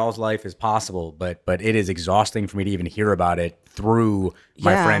from y'all's life as possible, but it is exhausting for me to even hear about it through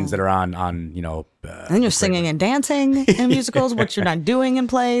my Yeah. friends that are on And then you're singing and dancing in musicals, which you're not doing in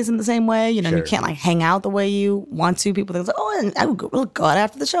plays in the same way. You Sure. can't hang out the way you want to. People think, and we'll go out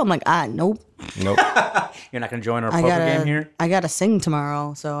after the show. I'm like, nope. Nope. You're not going to join our poker game here? I gotta sing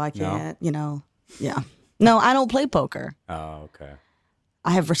tomorrow, so I can't. Yeah. No, I don't play poker. Oh, okay.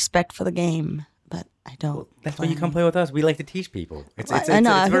 I have respect for the game, but I don't. That's why you come play with us. We like to teach people. I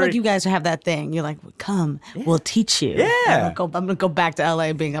know. I feel like you guys have that thing. You're like, come, we'll teach you. Yeah. I'm gonna go back to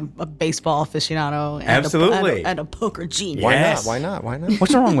LA being a baseball aficionado. And Absolutely. and a poker genius. Yes. Why not?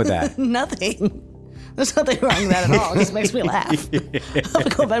 What's wrong with that? Nothing. There's nothing wrong with that at all. It just makes me laugh. I'm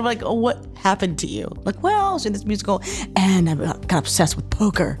go back, I'm like, what happened to you? Like, well, I was in this musical and I got obsessed with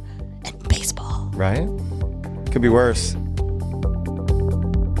poker and baseball. Right? Could be worse.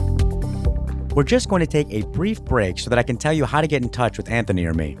 We're just going to take a brief break so that I can tell you how to get in touch with Anthony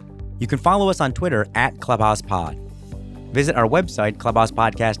or me. You can follow us on Twitter @ClubhousePod. Visit our website,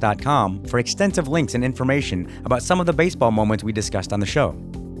 clubhousepodcast.com, for extensive links and information about some of the baseball moments we discussed on the show.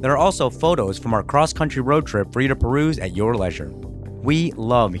 There are also photos from our cross-country road trip for you to peruse at your leisure. We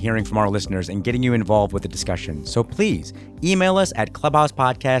love hearing from our listeners and getting you involved with the discussion, so please email us at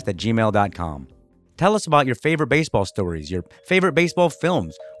clubhousepodcast@gmail.com. Tell us about your favorite baseball stories, your favorite baseball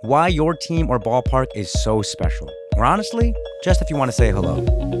films, why your team or ballpark is so special. Or honestly, just if you want to say hello.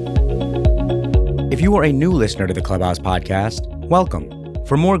 If you are a new listener to the Clubhouse Podcast, welcome.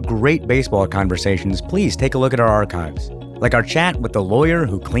 For more great baseball conversations, please take a look at our archives, like our chat with the lawyer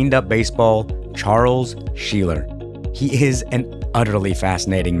who cleaned up baseball, Charles Sheeler. He is an utterly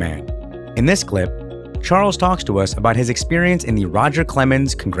fascinating man. In this clip, Charles talks to us about his experience in the Roger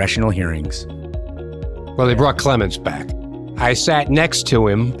Clemens congressional hearings. Well, they brought Clemens back. I sat next to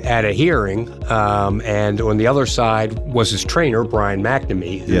him at a hearing, and on the other side was his trainer, Brian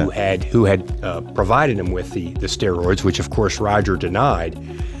McNamee, who had provided him with the steroids, which of course Roger denied.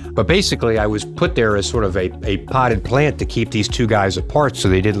 But basically, I was put there as sort of a potted plant to keep these two guys apart so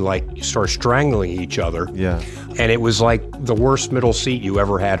they didn't start strangling each other. Yeah. And it was like the worst middle seat you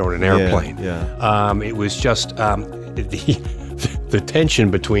ever had on an airplane. Yeah. It was just the tension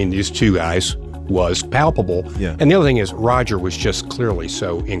between these two guys was palpable. Yeah. And the other thing is Roger was just clearly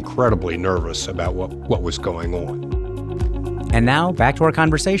so incredibly nervous about what was going on. And now back to our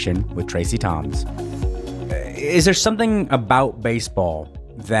conversation with Tracie Thoms. Is there something about baseball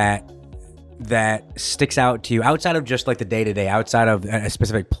that sticks out to you outside of just like the day-to-day, outside of a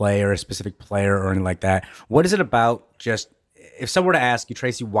specific play or a specific player or anything like that? What is it about, just if someone were to ask you,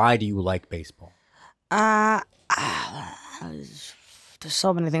 Tracie, why do you like baseball? There's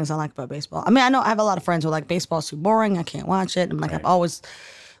so many things I like about baseball. I mean, I know I have a lot of friends who are like, baseball's too boring, I can't watch it. I'm like, I've always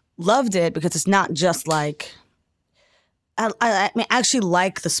loved it because it's not just like, I mean, I actually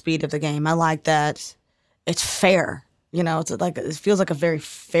like the speed of the game. I like that it's fair. It's like, it feels like a very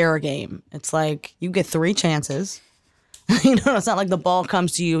fair game. It's like you get 3 chances It's not like the ball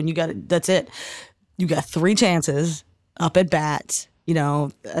comes to you and that's it. You got 3 chances up at bat,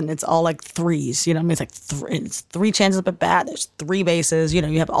 and it's all like threes. It's like it's 3 chances up at bat. There's 3 bases.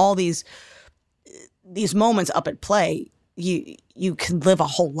 You have all these moments up at play. You can live a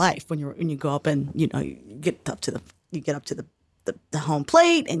whole life when you go up and you get up to the home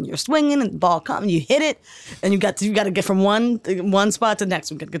plate and you're swinging and the ball comes, you hit it, and you got to get from one spot to the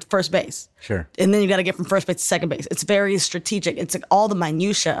next. You got to get to first base. Sure. And then you got to get from first base to second base. It's very strategic. It's like all the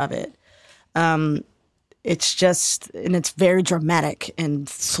minutia of it. It's just, and it's very dramatic and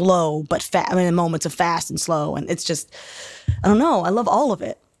slow, but in moments of fast and slow. And it's just, I don't know. I love all of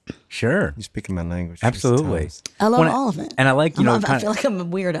it. Sure. You're speaking my language. Absolutely. I love all of it. And I like, I feel like I'm a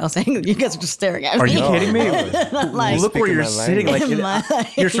weirdo saying you guys are just staring at me. Are you kidding me? Like, look where you're sitting. Like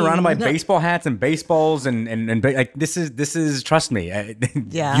you're surrounded by No. baseball hats and baseballs, and like this is. Trust me,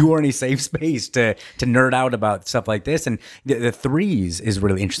 Yeah. you are in a safe space to nerd out about stuff like this. And the threes is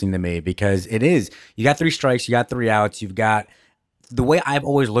really interesting to me because it is. You got 3 strikes, you got 3 outs, you've got. The way I've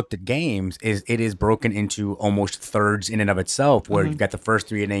always looked at games is it is broken into almost thirds in and of itself, where you've got the first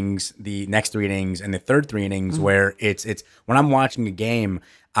 3 innings, the next 3 innings, and the third 3 innings. Where it's when I'm watching a game,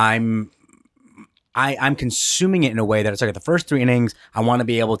 I'm consuming it in a way that it's like the first 3 innings, I want to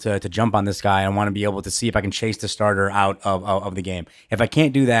be able to jump on this guy. I want to be able to see if I can chase the starter out of the game. If I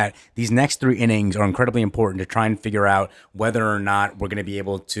can't do that, these next 3 innings are incredibly important to try and figure out whether or not we're going to be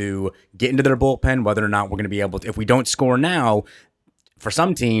able to get into their bullpen, whether or not we're going to be able to, if we don't score now. For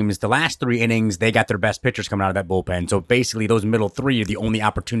some teams, the last 3 innings, they got their best pitchers coming out of that bullpen. So basically, those middle 3 are the only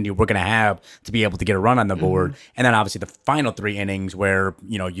opportunity we're going to have to be able to get a run on the board. And then obviously the final 3 innings where,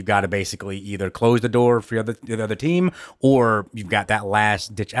 you've got to basically either close the door for the other team or you've got that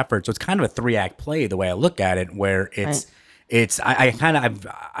last ditch effort. So it's kind of a 3-act play the way I look at it, where I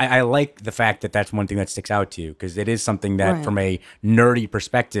like the fact that that's one thing that sticks out to you because it is something that from a nerdy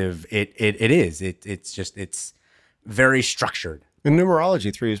perspective, it's very structured. In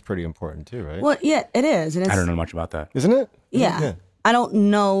numerology, 3 is pretty important too, right? Well, yeah, it is. And I don't know much about that. Isn't it? Yeah. I don't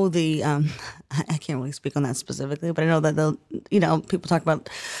know the. I can't really speak on that specifically, but I know that people talk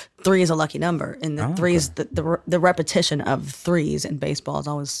about 3 is a lucky number, and the 3 is the repetition of 3s in baseball has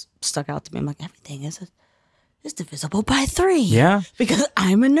always stuck out to me. I'm like, everything is divisible by 3. Yeah. Because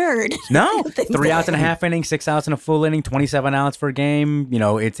I'm a nerd. No. 3 outs in a half inning, 6 outs in a full inning, 27 outs for a game.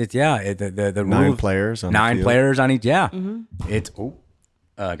 The 9 rules, players on 9 the field. players on each. Yeah. It's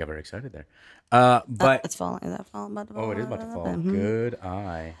I got very excited there. But it's falling. Is that falling? About to fall? it is about to fall. Good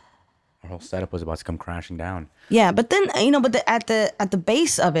eye. Our whole setup was about to come crashing down. Yeah, but then at the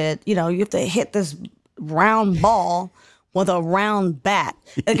base of it, you have to hit this round ball with a round bat.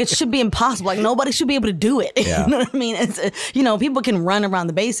 Like it should be impossible. Like nobody should be able to do it. Yeah. You know what I mean? It's people can run around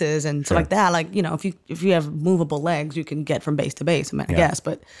the bases and stuff like that. Like if you have movable legs, you can get from base to base. I guess,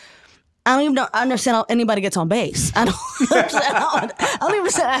 but I don't even understand how anybody gets on base. I don't even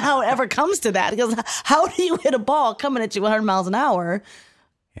understand how it ever comes to that. Because how do you hit a ball coming at you 100 miles an hour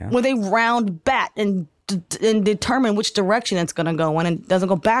with a round bat and determine which direction it's going to go in, and it doesn't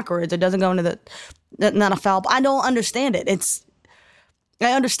go backwards. It doesn't go into not a foul. I don't understand it.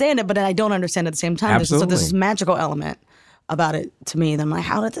 I understand it, but then I don't understand it at the same time. Absolutely. So there's this magical element about it to me. Then I'm like,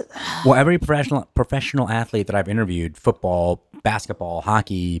 how did it? Well, every professional athlete that I've interviewed, football, basketball,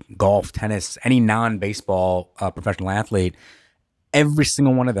 hockey, golf, tennis, any non-baseball professional athlete, every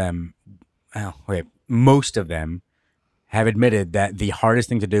single one of them, most of them have admitted that the hardest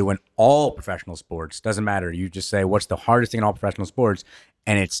thing to do in all professional sports, doesn't matter, you just say, what's the hardest thing in all professional sports?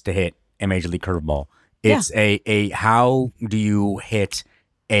 And it's to hit a major league curveball. It's how do you hit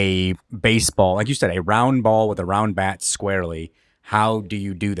a baseball, like you said, a round ball with a round bat squarely? How do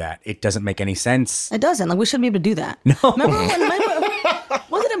you do that? It doesn't make any sense. It doesn't. Like we shouldn't be able to do that. No. Remember when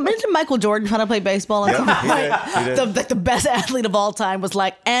Michael Jordan trying to play baseball? And he did. The best athlete of all time was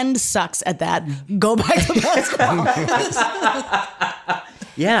like, and sucks at that. Go back to basketball.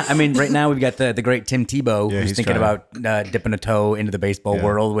 Yeah, I mean, right now we've got the great Tim Tebow who's he's thinking trying. about dipping a toe into the baseball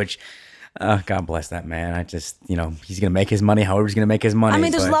world, which, God bless that man. I just, he's going to make his money however he's going to make his money. I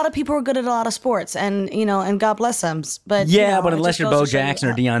mean, there's a lot of people who are good at a lot of sports, and and God bless them. But but unless you're Bo Jackson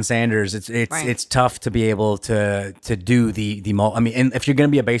or Deion Sanders, it's tough to be able to do the I mean, and if you're going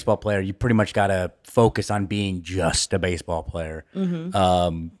to be a baseball player, you pretty much got to focus on being just a baseball player.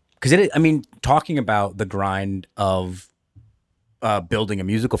 Because talking about the grind of building a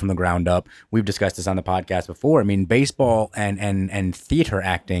musical from the ground up. We've discussed this on the podcast before. I mean, baseball and theater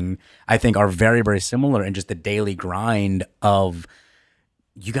acting, I think, are very, very similar in just the daily grind of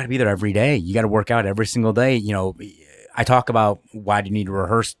you got to be there every day. You got to work out every single day. I talk about why do you need to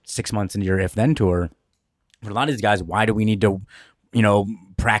rehearse 6 months into your If Then tour. for a lot of these guys, why do we need to,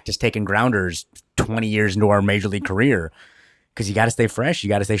 practice taking grounders 20 years into our major league career? Because you got to stay fresh, you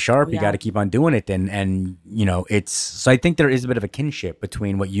got to stay sharp, you got to keep on doing it, and it's so I think there is a bit of a kinship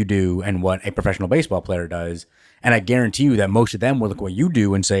between what you do and what a professional baseball player does, and I guarantee you that most of them will look at what you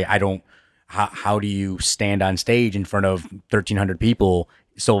do and say, how do you stand on stage in front of 1,300 people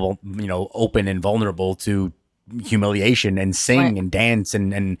so open and vulnerable to humiliation and sing and dance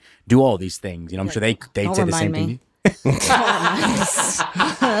and do all these things? I'm sure they'd say the same thing.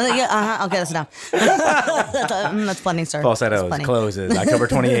 I'll get us now. That's funny, sir. Falsettos, closes, October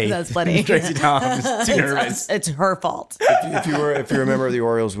 28th. That's funny. Tracie Thoms, too nervous. It's her fault. If you were a member of the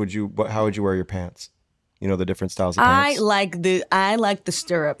Orioles, how would you wear your pants? The different styles of pants. I like the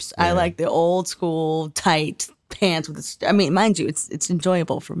stirrups. Yeah. I like the old school tight pants with the. I mean, mind you, it's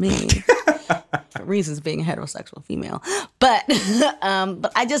enjoyable for me. For reasons being a heterosexual female, but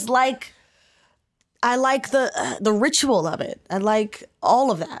I just like. I like the ritual of it. I like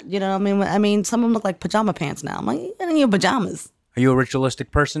all of that. I mean, some of them look like pajama pants now. I'm like, you in your pajamas. Are you a ritualistic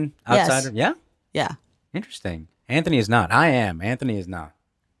person outsider? Yes. Yeah? Yeah. Interesting. Anthony is not. I am. Anthony is not.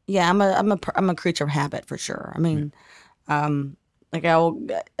 Yeah, I'm a creature of habit for sure. I mean, I'm a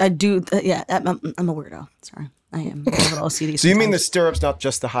weirdo. Sorry. I am. I have an OCD. So you mean the stirrups, not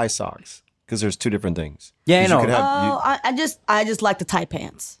just the high socks? Because there's two different things. Yeah, I know. I just like the tight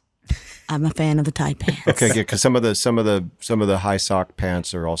pants. I'm a fan of the tight pants. Okay, good. Because some of the high sock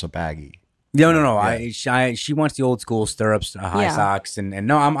pants are also baggy. No. Yeah. She wants the old school stirrups, high socks, and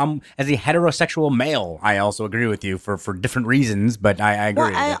no. I'm as a heterosexual male. I also agree with you for different reasons, but I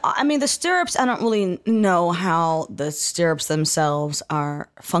agree. Well, I mean, the stirrups. I don't really know how the stirrups themselves are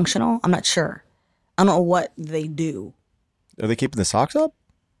functional. I'm not sure. I don't know what they do. Are they keeping the socks up?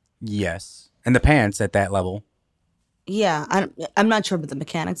 Yes, and the pants at that level. Yeah, I'm not sure about the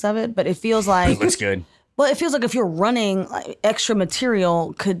mechanics of it, but it feels like it looks good. Well, it feels like if you're running, extra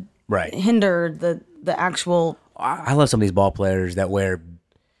material could hinder the actual. I love some of these ball players that wear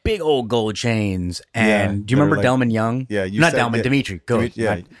big old gold chains. And do you remember Delman Young? Yeah, not Delman, Dimitri.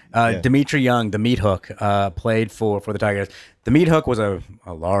 Dimitri Young, the meat hook, played for the Tigers. The meat hook was a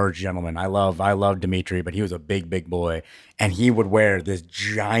large gentleman. I love Dimitri, but he was a big boy, and he would wear this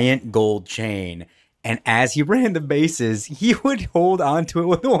giant gold chain. And as he ran the bases, he would hold onto it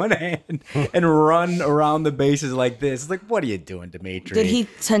with one hand and run around the bases like this. It's like, what are you doing, Dimitri? Did he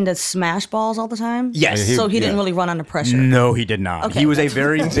tend to smash balls all the time? Yes. So he didn't really run under pressure? No, he did not. Okay, he was a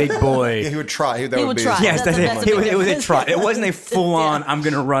very big boy. He would try. He would try. Yes, that's it. It was a try. It wasn't a full-on, I'm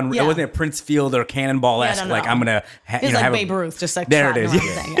going to run. It wasn't a Prince Field or Cannonball-esque, like I'm going to He's like Babe Ruth, just like there it is.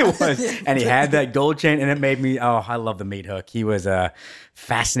 Yeah. It was. And he had that gold chain, and it made me, I love the meat hook. He was a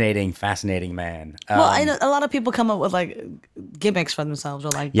fascinating man. Well, I know a lot of people come up with like gimmicks for themselves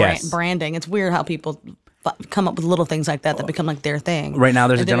or like branding. It's weird how people come up with little things like that become like their thing. Right now,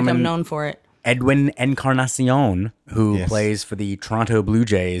 there's a gentleman become known for it. Edwin Encarnacion, who plays for the Toronto Blue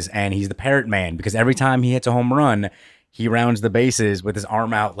Jays, and he's the parrot man because every time he hits a home run, he rounds the bases with his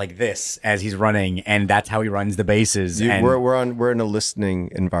arm out like this as he's running, and that's how he runs the bases. We're in a listening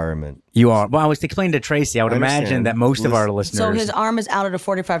environment. You are. Well, I was explaining to Tracie. I would imagine that most of our listeners. So his arm is out at a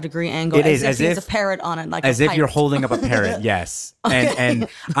 45-degree angle. It is as if he has a parrot on it, like as if you're holding up a parrot. Yes, okay. and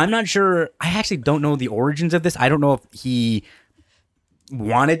I'm not sure. I actually don't know the origins of this. I don't know if he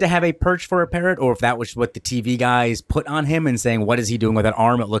wanted to have a perch for a parrot, or if that was what the TV guys put on him and saying, "What is he doing with that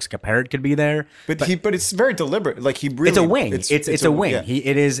arm? It looks like a parrot could be there." But it's very deliberate. Like he really, it's a wing. It's a wing.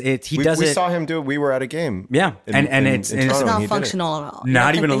 Yeah. We saw him do it. We were at a game. Yeah, and it's not functional at all.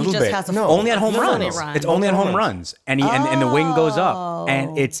 Not even a little bit. No, only at home runs. It's only at home runs, and the wing goes up.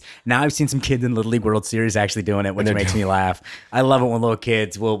 And it's now I've seen some kids in Little League World Series actually doing it, which makes me laugh. I love it when little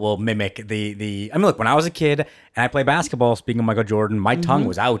kids will mimic the. I mean, look, when I was a kid and I played basketball, speaking of Michael Jordan, my tongue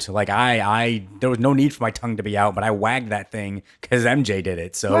was out. Like there was no need for my tongue to be out, but I wagged that thing because MJ did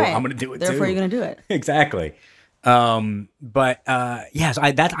it. So I'm going to do it Therefore, too. you're going to do it. Exactly. But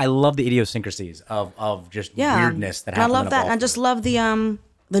I love the idiosyncrasies of just weirdness that happens. I love that. And I just love the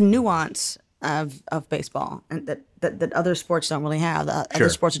nuance of baseball and that other sports don't really have. Other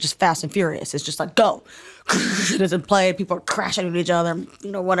sports are just fast and furious. It's just like go. It doesn't play. People are crashing into each other.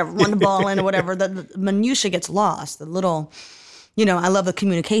 Whatever. Run the ball in or whatever. The minutia gets lost. The little. I love the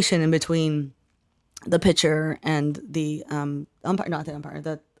communication in between the pitcher and the umpire, not the umpire.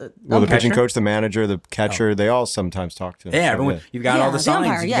 The pitching coach, the manager, the catcher, they all sometimes talk to him. Yeah, everyone, you've got all the signs.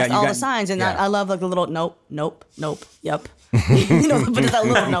 Umpire, all the signs. And I love like the little nope, yep. But it's that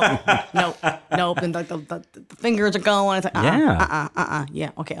little nope, and like the fingers are going. It's like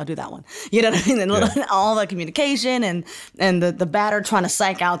yeah, okay, I'll do that one. You know what I mean? And all the communication and the batter trying to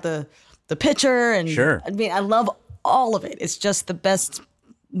psych out the the pitcher, and Sure. I mean, I love all of it. It's just the best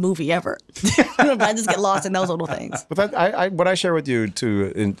movie ever. I just get lost in those little things. But what I share with you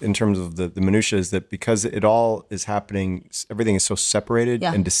too, in terms of the minutia, is that because it all is happening, everything is so separated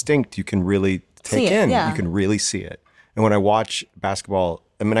and distinct. You can really take See it, in. yeah. You can really see it. And when I watch basketball,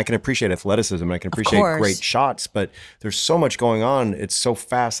 I mean, I can appreciate athleticism. I can appreciate great shots, but there's so much going on. It's so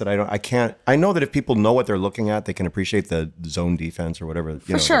fast that I can't. I know that if people know what they're looking at, they can appreciate the zone defense or whatever.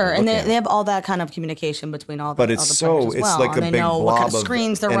 For sure, and they have all that kind of communication between all the. But it's all the so players as well. it's like and a they big know blob what kind of of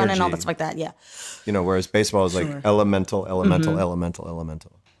screens they're running, all energy. that stuff like that. Yeah. Whereas baseball is like elemental.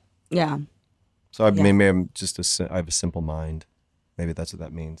 Yeah. So maybe I have a simple mind. Maybe that's what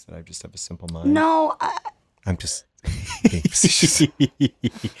that means. That I just have a simple mind. No, I'm just being facetious.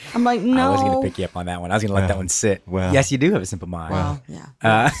 I'm like, no. I wasn't going to pick you up on that one. I was going to let that one sit. Well. Yes, you do have a simple mind. Well,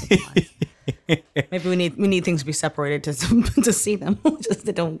 yeah. Maybe we need things to be separated to see them. Just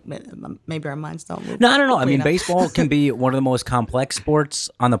they don't. Maybe our minds don't move. No, I don't know. I mean, enough. baseball can be one of the most complex sports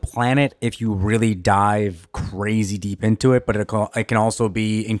on the planet if you really dive crazy deep into it. But it can also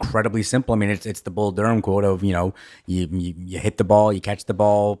be incredibly simple. I mean, it's the Bull Durham quote of you hit the ball, you catch the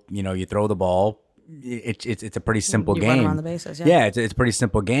ball, you throw the ball. It's a pretty simple You game. run around the bases, yeah. Yeah, it's a pretty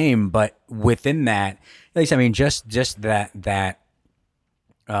simple game. But within that, at least I mean, just that.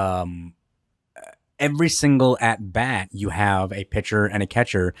 Every single at bat, you have a pitcher and a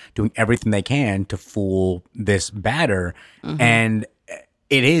catcher doing everything they can to fool this batter. And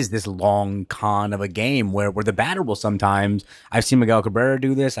it is this long con of a game where the batter will sometimes, I've seen Miguel Cabrera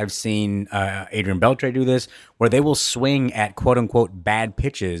do this, I've seen Adrian Beltre do this, where they will swing at quote unquote bad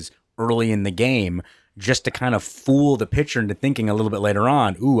pitches early in the game just to kind of fool the pitcher into thinking a little bit later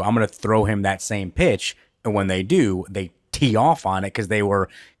on, ooh, I'm going to throw him that same pitch. And when they do, they tee off on it because they were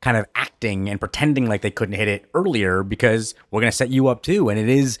kind of acting and pretending like they couldn't hit it earlier because we're going to set you up too. And it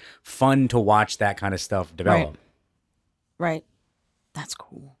is fun to watch that kind of stuff develop. Right. That's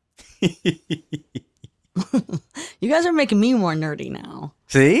cool. You guys are making me more nerdy now.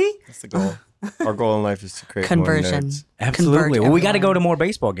 See? That's the goal. Our goal in life is to create Conversion. more nerds. Absolutely. Well, we got to go everyone. to more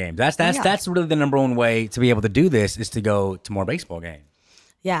baseball games. That's really the number one way to be able to do this is to go to more baseball games.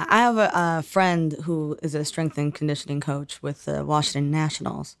 Yeah, I have a friend who is a strength and conditioning coach with the Washington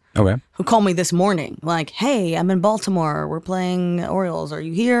Nationals. Okay. Who called me this morning, like, hey, I'm in Baltimore. We're playing Orioles. Are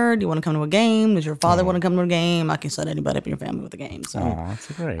you here? Do you want to come to a game? Does your father want to come to a game? I can set anybody up in your family with a game. So,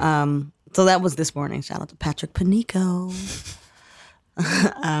 That's great. so that was this morning. Shout out to Patrick Panico.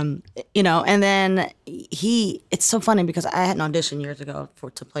 And then it's so funny because I had an audition years ago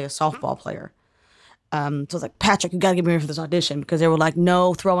to play a softball player. So I was like, Patrick, you got to get me ready for this audition because they were like,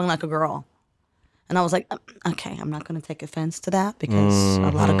 no throwing like a girl. And I was like, okay, I'm not going to take offense to that because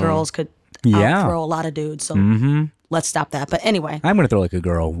a lot of girls could throw a lot of dudes. So let's stop that. But anyway. I'm going to throw like a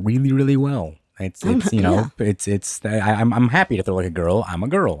girl really, really well. I'm happy to throw like a girl. I'm a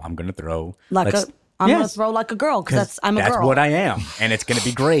girl. I'm going to throw I'm going to throw like a girl because I'm a girl. That's what I am. And it's going to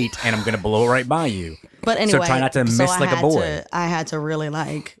be great. And I'm going to blow right by you. But anyway. So try not to miss like a boy. I had to really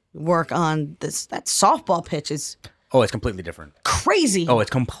work on that softball pitch is Oh, it's completely different. Crazy. Oh, it's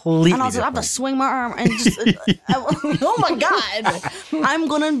completely and I was like, I have to swing my arm and just, oh my God, I'm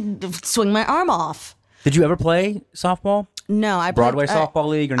going to swing my arm off. Did you ever play softball? No, I Broadway softball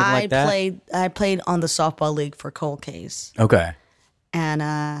league or anything like that? I played on the softball league for Cold Case. Okay.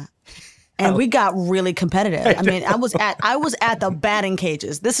 And we got really competitive. I mean, I was at the batting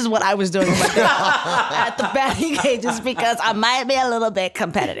cages. This is what I was doing at the batting cages because I might be a little bit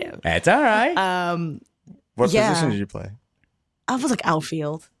competitive. That's all right. What position did you play? I was like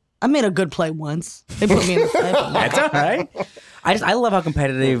outfield. I made a good play once. They put me in the play. That's all right. I love how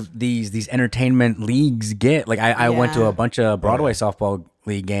competitive these entertainment leagues get. Like I went to a bunch of Broadway softball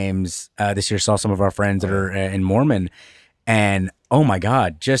league games this year. Saw some of our friends that are in Mormon, and oh my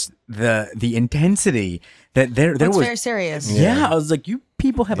God, just the intensity that there was. Very serious. Yeah, I was like, you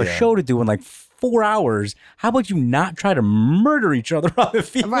people have a show to do in like 4 hours. How about you not try to murder each other on the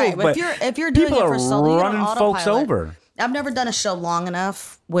field? Right, but if you're doing it for so long, running folks over. I've never done a show long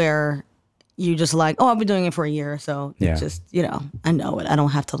enough where you just like, oh, I've been doing it for a year, so it's just, I know it. I don't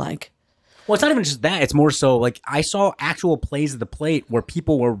have to like. Well, it's not even just that. It's more so like I saw actual plays at the plate where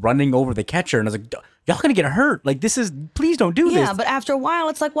people were running over the catcher, and I was like, y'all gonna get hurt. Like please don't do this. Yeah, but after a while,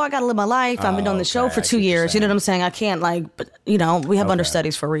 it's like, well, I gotta live my life. I've been doing the show for 2 years. You know what I'm saying? I can't we have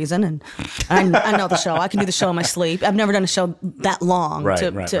understudies for a reason, and I know the show. I can do the show in my sleep. I've never done a show that long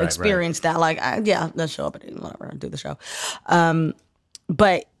to experience that. Like, let's show up and whatever, do the show.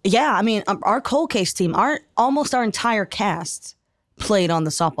 But yeah, I mean, our Cold Case team, almost our entire cast played on the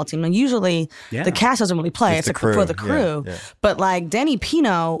softball team. And usually the cast doesn't really play. It's the like crew. for the crew. Yeah. But like Danny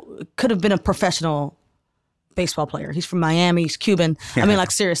Pino could have been a professional baseball player. He's from Miami. He's Cuban. I mean,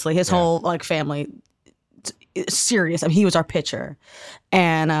 like seriously, his whole like family, serious. I mean, he was our pitcher.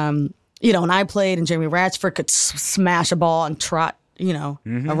 And, you know, when I played and Jeremy Ratchford could smash a ball and trot, you know,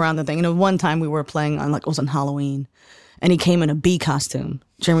 around the thing. You know, one time we were playing on like, it was on Halloween and he came in a bee costume.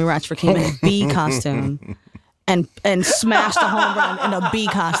 Jeremy Ratchford came in a bee costume. And smashed a home run in a bee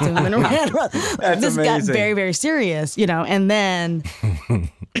costume and ran around. This got very, very serious, you know. And then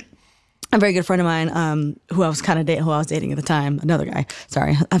a very good friend of mine, who I was dating at the time, another guy.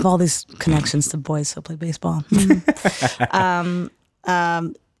 Sorry, I have all these connections to boys who play baseball.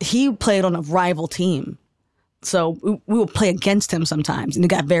 He played on a rival team. So we would play against him sometimes, and it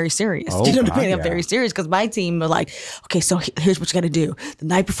got very serious. Oh, you know what I mean? It God, got very serious because my team were like, okay, so here's what you got to do. The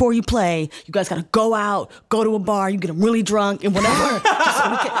night before you play, you guys got to go out, go to a bar, you get him really drunk and whatever.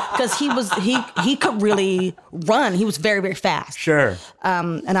 Because he could really run. He was very, very fast. Sure.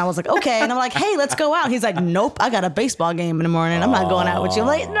 And I was like, okay. And I'm like, hey, let's go out. He's like, nope, I got a baseball game in the morning. I'm not going out with you. I'm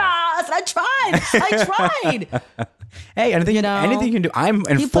like, nah, I tried. Hey, anything you can do. I'm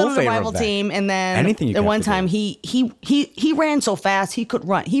in He full put on favor the rival of that. team, and then Anything you the have one to time do. he ran so fast he could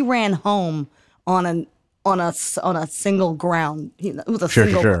run. He ran home on a single ground. It was a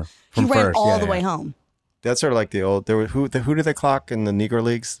single. Sure. He From ran first, all yeah, the way yeah. home. That's sort of like the old. Who did they clock in the Negro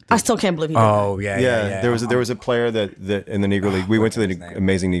Leagues? I still can't believe he did Oh yeah. There was a player that in the Negro League. We went to the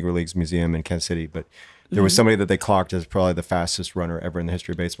amazing Negro Leagues Museum in Kansas City, but there was somebody that they clocked as probably the fastest runner ever in the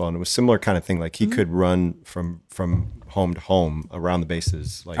history of baseball, and it was a similar kind of thing. Like he could run from home to home around the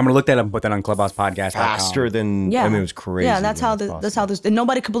bases. Like I'm gonna look that up and put that on Clubhouse Podcast. faster than. Yeah, I mean, it was crazy. Yeah, that's how this. And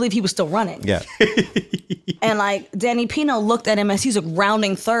nobody could believe he was still running. Yeah. And like Danny Pino looked at him as he's like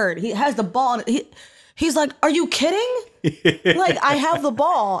rounding third. He has the ball. And he's like, "Are you kidding? Like I have the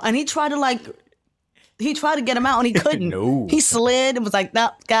ball." And he tried to get him out and he couldn't. No. He slid and was like, "No,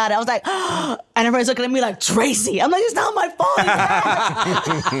 God." I was like, and everybody's looking at me like, "Tracie." I'm like, "It's not my fault."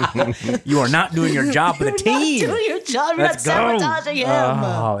 You are not doing your job for the team. You're not doing your job. You're Let's not go. sabotaging him.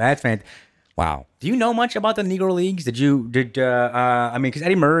 Oh, that's fantastic. Wow. Do you know much about the Negro Leagues? I mean, because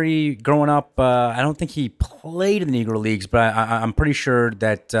Eddie Murray, growing up, I don't think he played in the Negro Leagues, but I'm pretty sure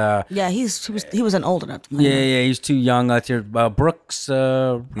that. Yeah, he was an old enough to play. Yeah, he's too young. Brooks. Brooks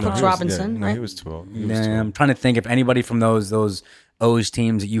Robinson, No, right? he was too old. I'm trying to think if anybody from those O's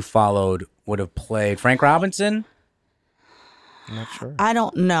teams that you followed would have played. Frank Robinson? I'm not sure. I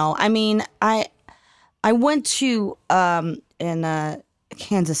don't know. I mean, I went to in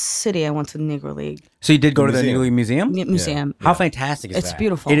Kansas City. I went to the Negro League So you did go to the Museum. Negro League Museum? museum. How fantastic is It's that?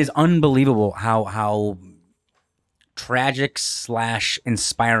 beautiful. It is unbelievable how tragic /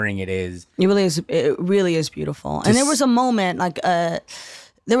 inspiring it is. It really is beautiful. And there was a moment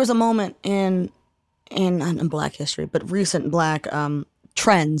in Black history, but recent Black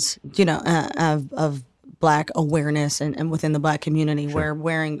trends, you know, of Black awareness and within the Black community, where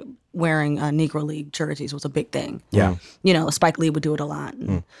wearing Negro League jerseys was a big thing. Yeah. You know, Spike Lee would do it a lot,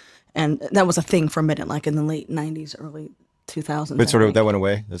 and that was a thing for a minute, like in the late '90s, early 2000s. But sort of that went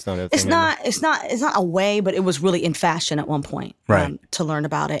away. That's not a thing. It's not a way, but it was really in fashion at one point, Right. to learn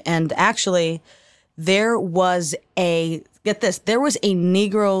about it. And actually, there was a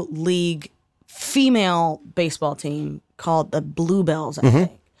Negro League female baseball team called the Bluebells, I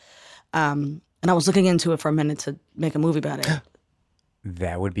think. And I was looking into it for a minute to make a movie about it.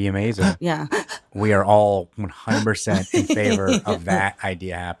 That would be amazing. Yeah, We are all 100% in favor of that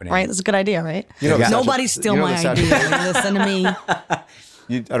idea happening. right. That's a good idea, right? You know, Satchel- Nobody's steal you know my that Satchel- idea. Listen to me. I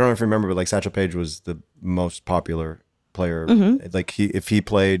don't know if you remember, but like Satchel Paige was the most popular player. Like if he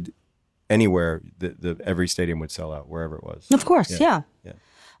played anywhere, the every stadium would sell out wherever it was. Of course, yeah.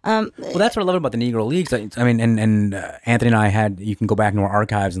 Well, that's what I love about the Negro Leagues. I mean, and Anthony and I you can go back into our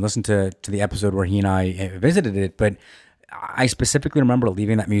archives and listen to the episode where he and I visited it. But I specifically remember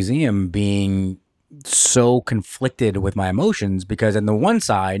leaving that museum being so conflicted with my emotions, because on the one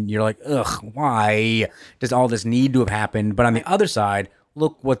side, you're like, ugh, why does all this need to have happened? But on the other side,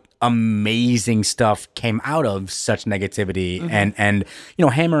 look what amazing stuff came out of such negativity. And you know,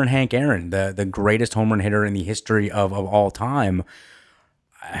 Hammer and Hank Aaron, the greatest home run hitter in the history of all time.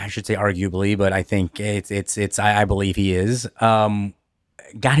 I should say arguably, but I think I believe he is.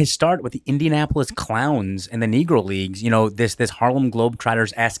 Got his start with the Indianapolis Clowns in the Negro Leagues. You know, this Harlem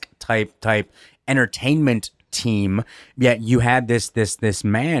Globetrotters-esque type entertainment team. Yet you had this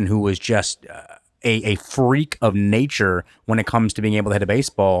man who was just a freak of nature when it comes to being able to hit a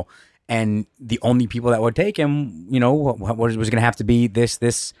baseball, and the only people that would take him, you know, was going to have to be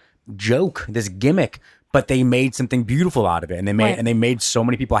this joke, this gimmick. but they made something beautiful out of it, and they made so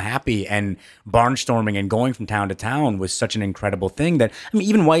many people happy. And barnstorming and going from town to town was such an incredible thing that, I mean,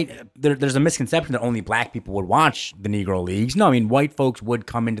 even there's a misconception that only black people would watch the Negro Leagues. No, I mean, white folks would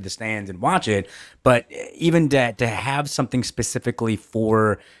come into the stands and watch it, but even to have something specifically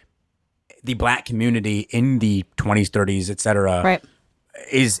for the black community in the 20s, 30s, etc. Right.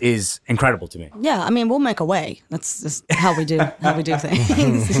 is incredible to me. Yeah, I mean, we'll make a way. That's just how we do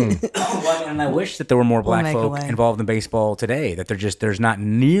things. Well, and I wish that there were more black make a folk way. involved in baseball today. That there's not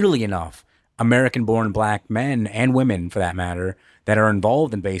nearly enough American-born black men and women, for that matter, that are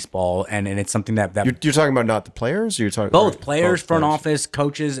involved in baseball, and it's something that You're talking about not the players, or you're talking both players, front office,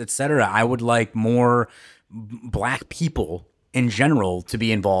 coaches, etc. I would like more black people in general to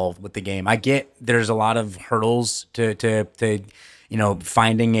be involved with the game. I get there's a lot of hurdles to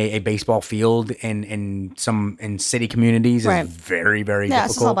finding a baseball field in city communities Right. is very, very Yeah, difficult.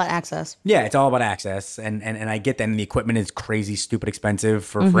 it's just all about access. Yeah, it's all about access, and I get that. And the equipment is crazy, stupid expensive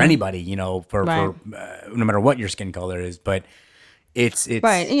for anybody, for Right. no matter what your skin color is. But it's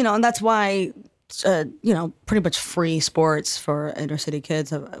Right, and that's why, pretty much free sports for inner city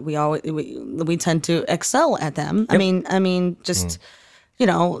kids. We tend to excel at them. I mean, just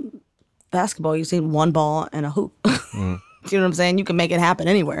basketball. You see one ball and a hoop. You know what I'm saying? You can make it happen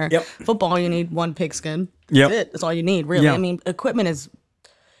anywhere. Yep. Football, you need one pigskin. Yep. That's it. That's all you need, really. Yep. I mean, equipment is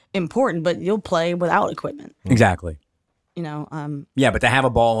important, but you'll play without equipment. exactly. Yeah, but to have a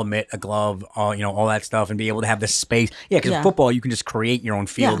ball, a mitt, a glove, all that stuff, and be able to have the space. Yeah, because Yeah. football, you can just create your own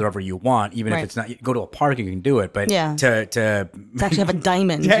field Yeah. wherever you want, even if Right. it's not. You go to a park, you can do it. But Yeah. to actually have a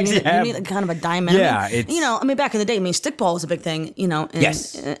diamond. Yeah, You need a kind of a diamond. Yeah, I mean, back in the day, stickball was a big thing,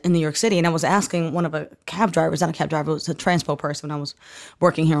 Yes. in New York City. And I was asking one of a cab drivers, not a cab driver, it was a transpo person when I was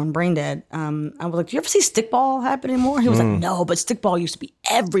working here on Brain Dead. I was like, do you ever see stickball happen anymore? He was like, no, but stickball used to be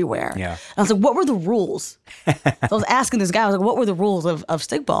everywhere. Yeah. And I was like, what were the rules? So I was asking this guy, I was like, what were the rules of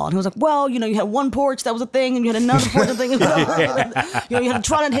stickball? And he was like, well, you had one porch, that was a thing, and you had another porch, thing. You had to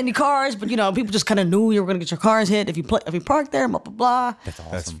try not to hit any cars, but people just kind of knew you were going to get your cars hit if you parked there, blah, blah, blah. That's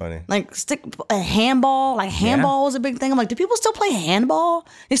awesome. That's funny. Like handball, handball was a big thing. I'm like, do people still play handball?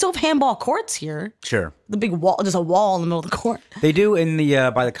 They still have handball courts here. Sure. The big wall, there's a wall in the middle of the court. They do in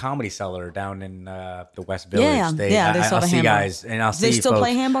the by the Comedy Cellar down in the West Village. Yeah, they still I'll have see handball. guys, and I'll see They still folks.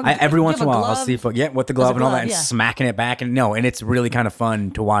 play handball? Every You once in have a a while, I'll glove? see folks, with the glove and all that, glove, and yeah. smacking it back, and it's really kind of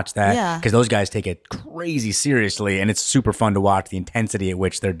fun to watch that Yeah. because those guys take it crazy seriously, and it's super fun to watch the intensity at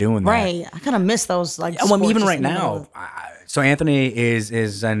which they're doing that. Right. I kind of miss those even Even right now. So Anthony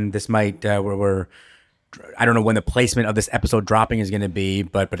is, and this might we're I don't know when the placement of this episode dropping is going to be,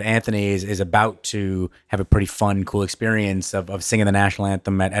 but Anthony is about to have a pretty fun, cool experience of singing the national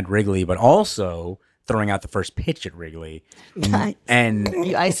anthem at Wrigley, but also throwing out the first pitch at Wrigley. Nice. And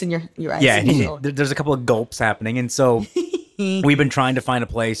You icing your ice. yeah, in your shoulder. there's a couple of gulps happening, and so we've been trying to find a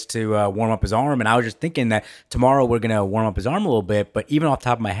place to warm up his arm. And I was just thinking that tomorrow we're gonna warm up his arm a little bit. But even off the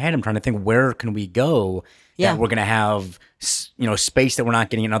top of my head, I'm trying to think where can we go Yeah. that we're gonna have space that we're not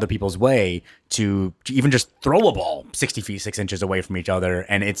getting in other people's way to even just throw a ball 60 feet 6 inches away from each other.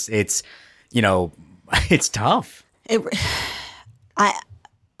 And it's it's tough.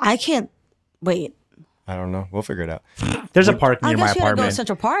 I can't wait. I don't know. We'll figure it out. There's a park I near my guess you gotta go to apartment.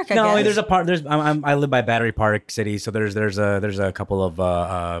 Central Park. I No, guess. there's a park. I live by Battery Park City, so there's a couple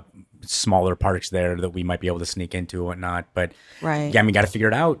of smaller parks there that we might be able to sneak into and whatnot. But Right. yeah, I mean, got to figure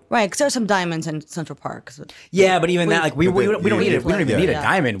it out. Right, because there's some diamonds in Central Park. Yeah, but even that, like we don't need it. We don't even need a Yeah.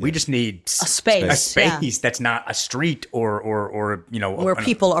 diamond. We just need A space. a space yeah, that's not a street or where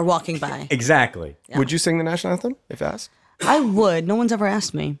people are walking by. Exactly. Would you sing the national anthem if asked? I would. No one's ever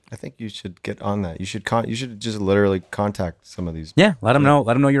asked me. I think you should get on that. You should just literally contact some of these. Yeah, let them know.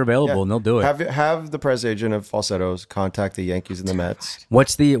 Let them know you're available, Yeah. and they'll do it. Have the press agent of Falsettos contact the Yankees and the Mets.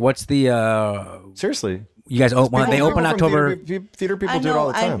 What's the Seriously. you guys open? They open October. Theater people do it all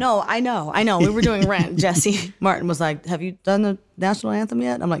the time. I know. We were doing Rent. Jesse Martin was like, "Have you done the national anthem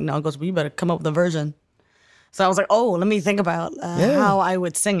yet?" I'm like, "No." He goes, "Well, you better come up with a version." So I was like, "Oh, let me think about how I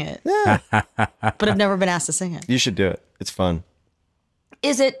would sing it." Yeah. But I've never been asked to sing it. You should do it. It's fun.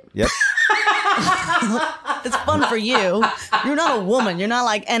 Is it? Yep. It's fun for you. You're not a woman. You're not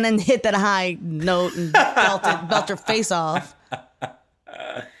like, and then hit that high note and belt your face off.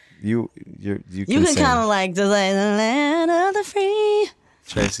 You You can can sing. kind of like the land of the free.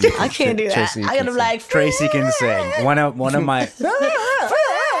 Tracie, I can't do that. Tracie, you I can gotta sing. like Tracy can sing. One of my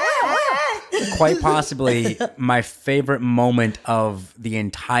quite possibly my favorite moment of the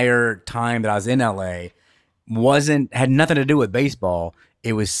entire time that I was in LA had nothing to do with baseball.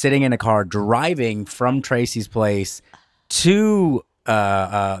 It was sitting in a car driving from Tracie's place to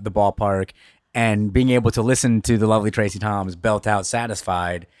the ballpark, and being able to listen to the lovely Tracie Thoms belt out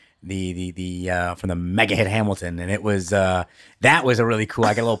 "Satisfied," the from the mega hit Hamilton, and it was that was a really cool.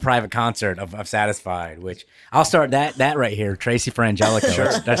 I got a little private concert of "Satisfied," which I'll start that right here. Tracie for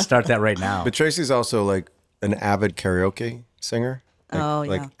Angelica. Let's start that right now. But Tracie's also like an avid karaoke singer.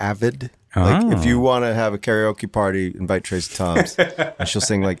 Like avid. Like if you want to have a karaoke party, invite Tracie Thoms, and she'll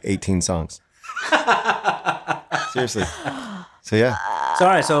sing like 18 songs. Seriously. So yeah. So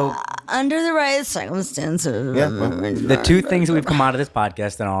all right. So under the right circumstances. Yeah. Well, the two things that we've come out of this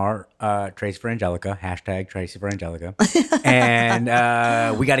podcast that are Tracie for Angelica, hashtag Tracie for Angelica, and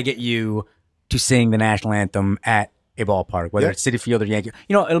we got to get you to sing the national anthem at a ballpark, whether it's Citi Field or Yankee.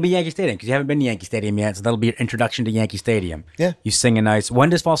 You know, it'll be Yankee Stadium because you haven't been to Yankee Stadium yet, so that'll be your introduction to Yankee Stadium. Yeah. You sing a nice. When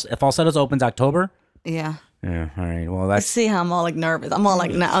does Falsettos opens? October? Yeah. Yeah. All right. Well, that's. See how I'm all like nervous. I'm all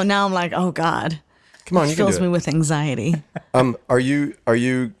like now I'm like, oh God. come on, you It can fills do me it. with anxiety.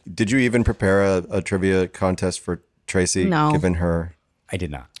 Did you even prepare a trivia contest for Tracie? No. Given her I did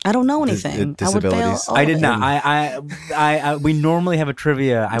not. I don't know anything. I would fail. disabilities? all I of did it. not. I we normally have a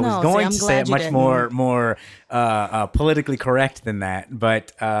trivia. I No, was see, going I'm to say glad it you much didn't. more politically correct than that,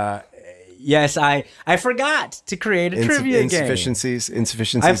 but yes, I forgot to create a trivia game. insufficiencies I in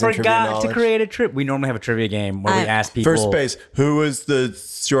trivia forgot knowledge. to create a trip. We normally have a trivia game where we ask people. First base. Who was the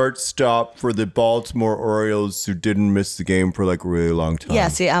shortstop for the Baltimore Orioles who didn't miss the game for like a really long time? Yeah,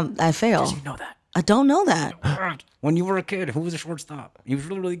 see, I fail. You know that. I don't know that. When you were a kid, who was the shortstop? He was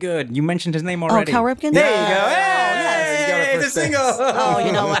really, really good. You mentioned his name already. Cal Ripken? There you go. yes. You got it Hey, the first base. single. Oh,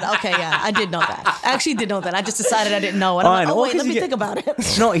 you know what? Okay, yeah, I did know that. I actually did know that. I just decided I didn't know it. Fine. I'm like, Well, wait, 'cause let you me get- think about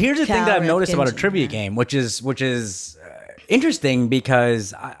it. No, here's the thing Cal that I've noticed about a Ripken trivia Jr. game, which is interesting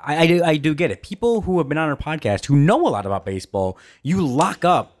because I do get it. People who have been on our podcast who know a lot about baseball, you lock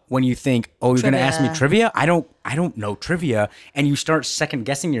up when you think, oh, you're going to ask me trivia? I don't know trivia, and you start second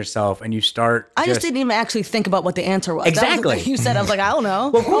guessing yourself, and you start. I just didn't even actually think about what the answer was. That was the Exactly. thing you said. I was like, I don't know.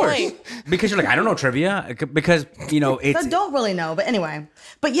 Well, of course, Wait. because you're like, I don't know trivia because it's. I don't really know, but anyway.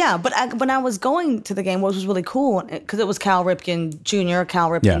 But yeah, when I was going to the game, what was really cool, because it was Cal Ripken Jr., Cal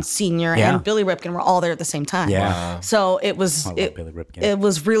Ripken Yeah. Sr., Yeah. and Billy Ripken were all there at the same time. Yeah. Wow. So it was love Billy Ripken. It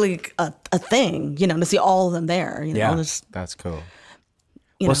was really a thing, to see all of them there. Yeah. That's cool.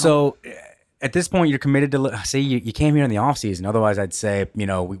 So at this point, you're committed to. See, you came here in the off season. Otherwise, I'd say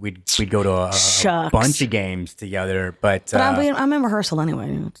we'd go to a Shucks. bunch of games together. But I'm in rehearsal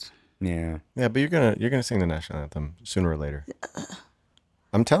anyway. yeah. Yeah, but you're gonna sing the national anthem sooner or later.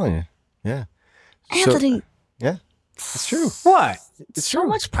 I'm telling you. Yeah. Anthony, Yeah. It's true. What? It's so true.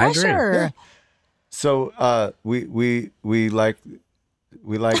 much I agree. pressure. So we like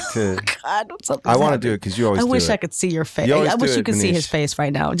to. God, something's I want to happening. do it because you always. I do wish it. I could see your face. You always I wish do you it, could see Manish. his face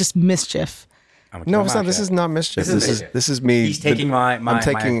right now. Just mischief. No, it's not. This is not mischief. This is me. He's taking my I'm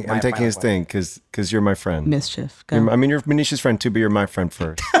taking my his final thing because you're my friend. Mischief. Go. I mean, you're Manish's friend too, but you're my friend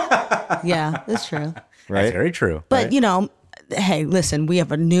first, Yeah, it's true. right? That's very true. But hey, listen, we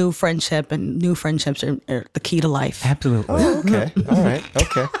have a new friendship, and new friendships are the key to life. Absolutely. Okay. All right.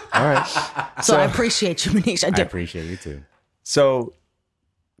 Okay. All right. So I appreciate you, Manish. I I do. appreciate you too. So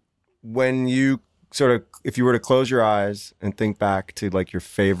when you if you were to close your eyes and think back to like your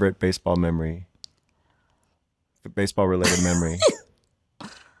favorite baseball memory, baseball related memory,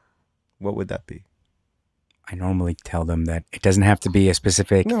 what would that be? I normally tell them that it doesn't have to be a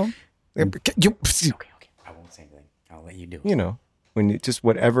specific. No. Okay. I won't say anything. I'll let you do it. When you just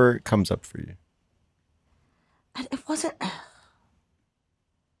whatever comes up for you. It wasn't.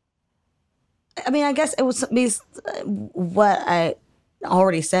 I mean, I guess it was what I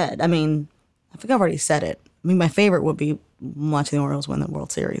already said. I mean, I think I've already said it. I mean, my favorite would be watching the Orioles win the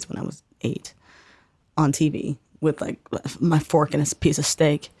World Series when I was 8 on TV with like my fork and a piece of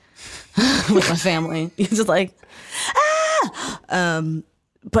steak with my family. It's just like,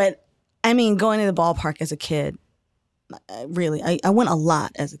 but I mean, going to the ballpark as a kid, really, I went a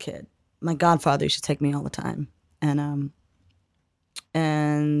lot as a kid. My godfather used to take me all the time, and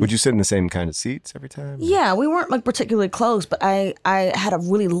Would you sit in the same kind of seats every time? yeah, we weren't like particularly close, but I had a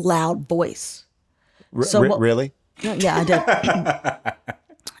really loud voice. Really? Yeah, I did.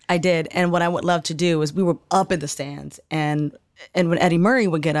 I did. And what I would love to do is we were up in the stands, and when Eddie Murray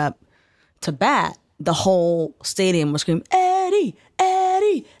would get up to bat, the whole stadium would scream, Eddie,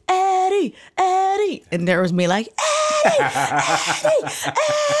 Eddie, Eddie, Eddie. And there was me like, Eddie, Eddie,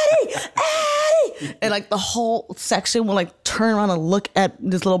 Eddie, Eddie. And like the whole section would like turn around and look at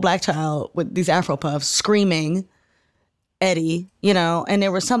this little black child with these Afro puffs screaming, Eddie, and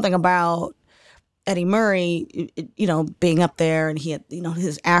there was something about Eddie Murray, being up there, and he had,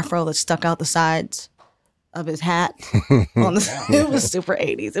 his afro that stuck out the sides, of his hat. It was super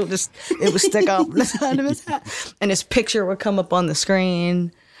 80s. It would stick off the side of his hat. And his picture would come up on the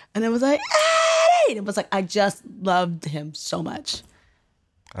screen. And it was like, Eddie! It was like, I just loved him so much.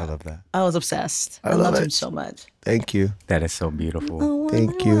 I love that. I was obsessed. I love loved it. him so much. Thank you. That is so beautiful. Oh,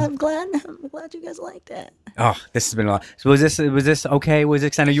 Thank you. I'm glad you guys liked it. Oh, this has been a lot. So was this okay? Was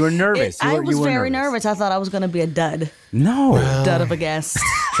it kind of, you were nervous? I You was were very nervous. I thought I was going to be a dud. No. Dud of a guest.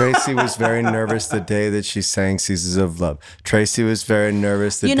 Tracie was very nervous the day that she sang Seasons of Love. Tracie was very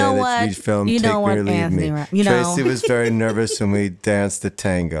nervous the You day know that what? we filmed You Take know Me what, or Leave Anthony, Me. right? You know. Tracie was very nervous when we danced the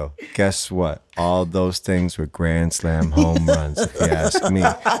tango. Guess what? All those things were Grand Slam home runs, if you ask me.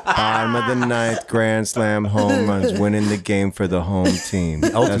 Bottom of the ninth, Grand Slam home runs, winning the game for the home team.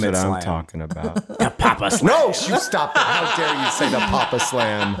 That's ultimate what I'm slam. talking about. The Papa Slam. No, you stop it. How dare you say the Papa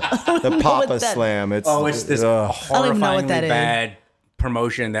Slam? The Papa that- Slam. It's This ugh. don't even know what horrifyingly that is. bad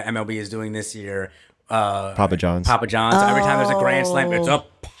promotion that MLB is doing this year. Papa John's. Papa John's. Every time there's a Grand Slam, it's a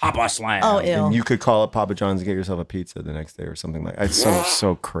Papa Slam. Oh, ew. And you could call up Papa John's and get yourself a pizza the next day or something like that. It's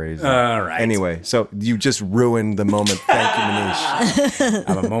so crazy. All right. Anyway, so you just ruined the moment. Thank you, Manish.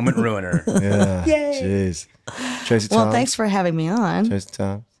 I'm a moment ruiner. Yeah. Jeez. Tracie Well, Thoms. thanks for having me on. Tracie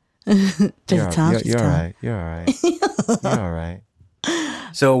Thoms. Just Tom. You're all right. You're all right. You're all right.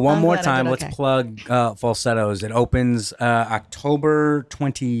 So one I'm more glad I time, did let's okay. plug Falsettos. It opens October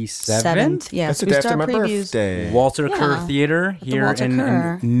 27th. 7th. Yes, That's the we day after start my previews. birthday. Walter Kerr Yeah. Theater here Walter in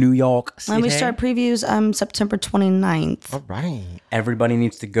Kerr. New York City. And we start previews September 29th. All right. Everybody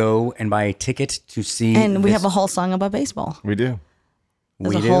needs to go and buy a ticket to see. And we this. have a whole song about baseball. We do.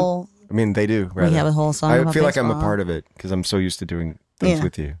 There's We a do? whole. I mean, they do. Rather. have a whole song I about feel like I'm a baseball. part of it because I'm so used to doing things Yeah.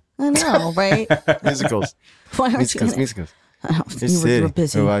 with you. I know, right? Musicals. Why aren't you? in it? Musicals. You were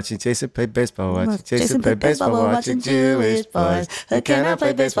busy. We're watching Jason play baseball. Watching Jason Jason play play baseball, baseball. we're Watching watching Jewish Jewish boys. boys. Who cannot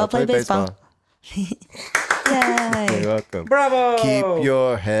play baseball? Play baseball. Yay. You're welcome. Bravo! Keep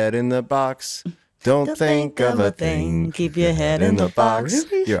your head in the box. Don't think of a thing. Keep your head in the box.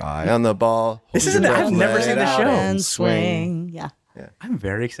 Your eye on the ball. This Hold isn't- your I've breath, never let seen it the out show. And swing. Yeah. I'm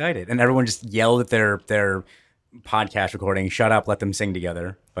very excited. And everyone just yelled at their podcast recording, shut up, let them sing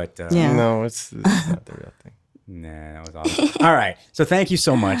together. But Yeah. No, it's not the real thing. nah, that was awesome. All right. So thank you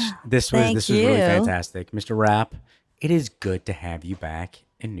so much. This was Thank really you. fantastic. Mr. Rapp, it is good to have you back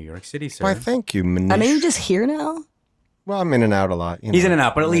in New York City, sir. Why, thank you, Manish. I mean, you're just here now. Well, I'm in and out a lot. You He's know. in and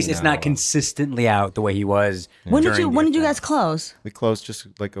out, but at I'm least in it's and out not a lot. consistently out the way he was. When did during you the guys event. close? We closed just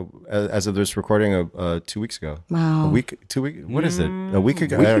like as of this recording 2 weeks ago. Wow. A week, 2 weeks. What is it? A week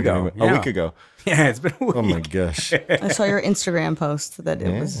ago. week I don't ago, know. yeah. A week ago. Yeah, it's been a week. Oh my gosh. I saw your Instagram post that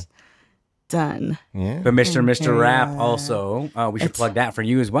it was done. Yeah. But Mr. Rapp also, we should plug that for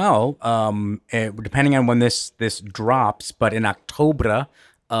you as well. Depending on when this drops, but in October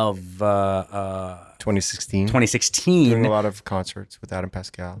of 2016. 2016, Doing a lot of concerts with Adam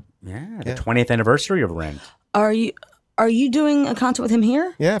Pascal. the 20th anniversary of Rent. Are you doing a concert with him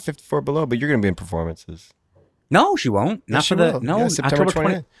here? Yeah, 54 Below, but you're going to be in performances. No, she won't. Not Yes, for she the will. no. Yeah, September October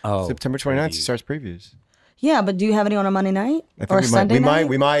 29th. Oh, September 29th, previews. she starts previews. Yeah, but do you have any on a Monday night I think or a Sunday night?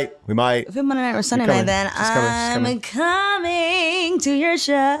 We might. If it's Monday night or Sunday coming. night, then She's coming. She's I'm coming to your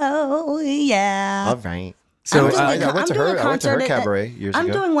show. Yeah. All right. So, I'm doing I a- went I'm to doing her. a I went to her concert at- cabaret years I'm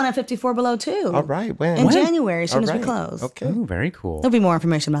ago. doing one at 54 Below too. All right. When? In January, as soon All as we right. close. Okay. Oh, very cool. There'll be more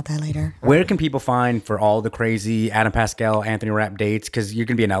information about that later. Where can people find for all the crazy Adam Pascal, Anthony Rapp dates? Because you're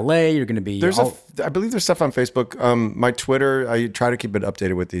going to be in LA. You're going to be. There's I believe there's stuff on Facebook. My Twitter, I try to keep it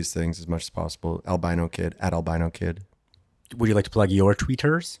updated with these things as much as possible. Albino Kid at Albino Kid. Would you like to plug your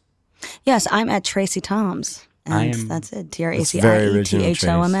tweeters? Yes, I'm at Tracie Thoms. And I am- that's it. It's very original,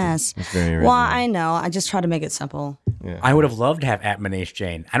 TRACIETHOMS. Tracie. It's very Well, original. I know. I just try to make it simple. I would have loved to have at Manish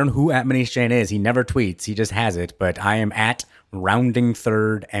Jain. I don't know who at Manish Jain is. He never tweets. He just has it. But I am at Rounding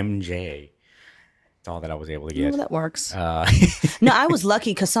Third MJ. That's all that I was able to get. Well, that works. No, I was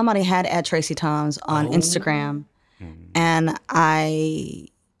lucky because somebody had at Tracie Thoms on Instagram, and I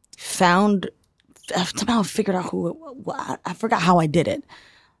somehow figured out who it was. I forgot how I did it.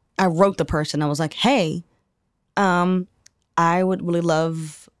 I wrote the person. I was like, "Hey, I would really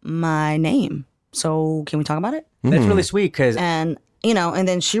love my name. So can we talk about it?" That's really sweet because And and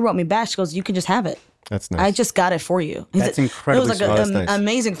then she wrote me back. She goes, "You can just have it. That's nice. I just got it for you." That's incredibly It was like sweet. Oh, that's an nice.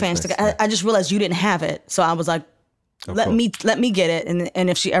 amazing fan. That's sticker. nice. I just realized you didn't have it, so I was like, let cool. me get it, and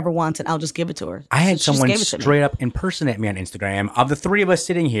if she ever wants it, I'll just give it to her. I had So she just someone gave it to me. straight up impersonate me on Instagram. Of the three of us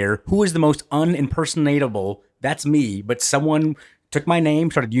sitting here, who is the most unimpersonatable? That's me. But someone took my name,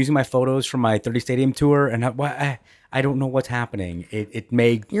 started using my photos from my 30 stadium tour, and I don't know what's happening. It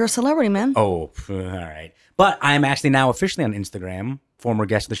made... You're a celebrity, man. Oh, all right. But I'm actually now officially on Instagram. Former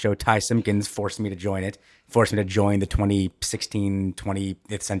guest of the show, Ty Simpkins, forced me to join it. Forced me to join the 2016,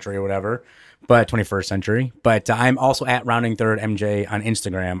 20th century or whatever, but 21st century. But I'm also at Rounding Third MJ on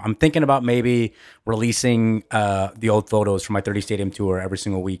Instagram. I'm thinking about maybe releasing the old photos from my 30 stadium tour every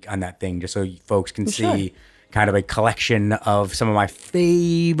single week on that thing, just so folks can see kind of a collection of some of my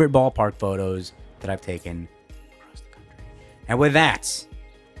favorite ballpark photos that I've taken across the country. And with that,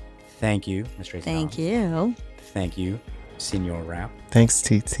 thank you, Ms. Tracie. Thank Thoms. you. Thank you, Senor Rap. Thanks,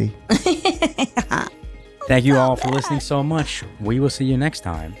 TT. Thank you all for listening so much. We will see you next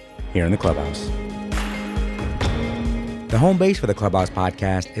time here in the Clubhouse. The home base for the Clubhouse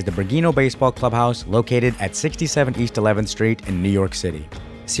podcast is the Bergino Baseball Clubhouse located at 67 East 11th Street in New York City.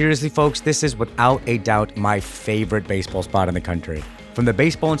 Seriously, folks, this is without a doubt my favorite baseball spot in the country. From the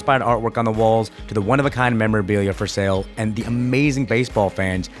baseball-inspired artwork on the walls to the one-of-a-kind memorabilia for sale and the amazing baseball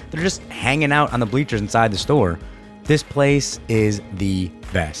fans that are just hanging out on the bleachers inside the store, this place is the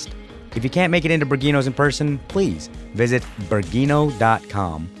best. If you can't make it into Bergino's in person, please visit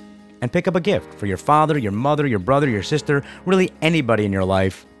Bergino.com and pick up a gift for your father, your mother, your brother, your sister, really anybody in your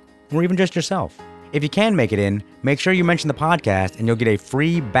life, or even just yourself. If you can make it in, make sure you mention the podcast and you'll get a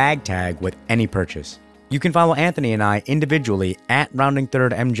free bag tag with any purchase. You can follow Anthony and I individually at Rounding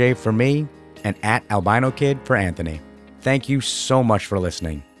Third MJ for me and at Albino Kid for Anthony. Thank you so much for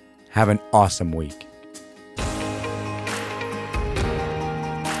listening. Have an awesome week.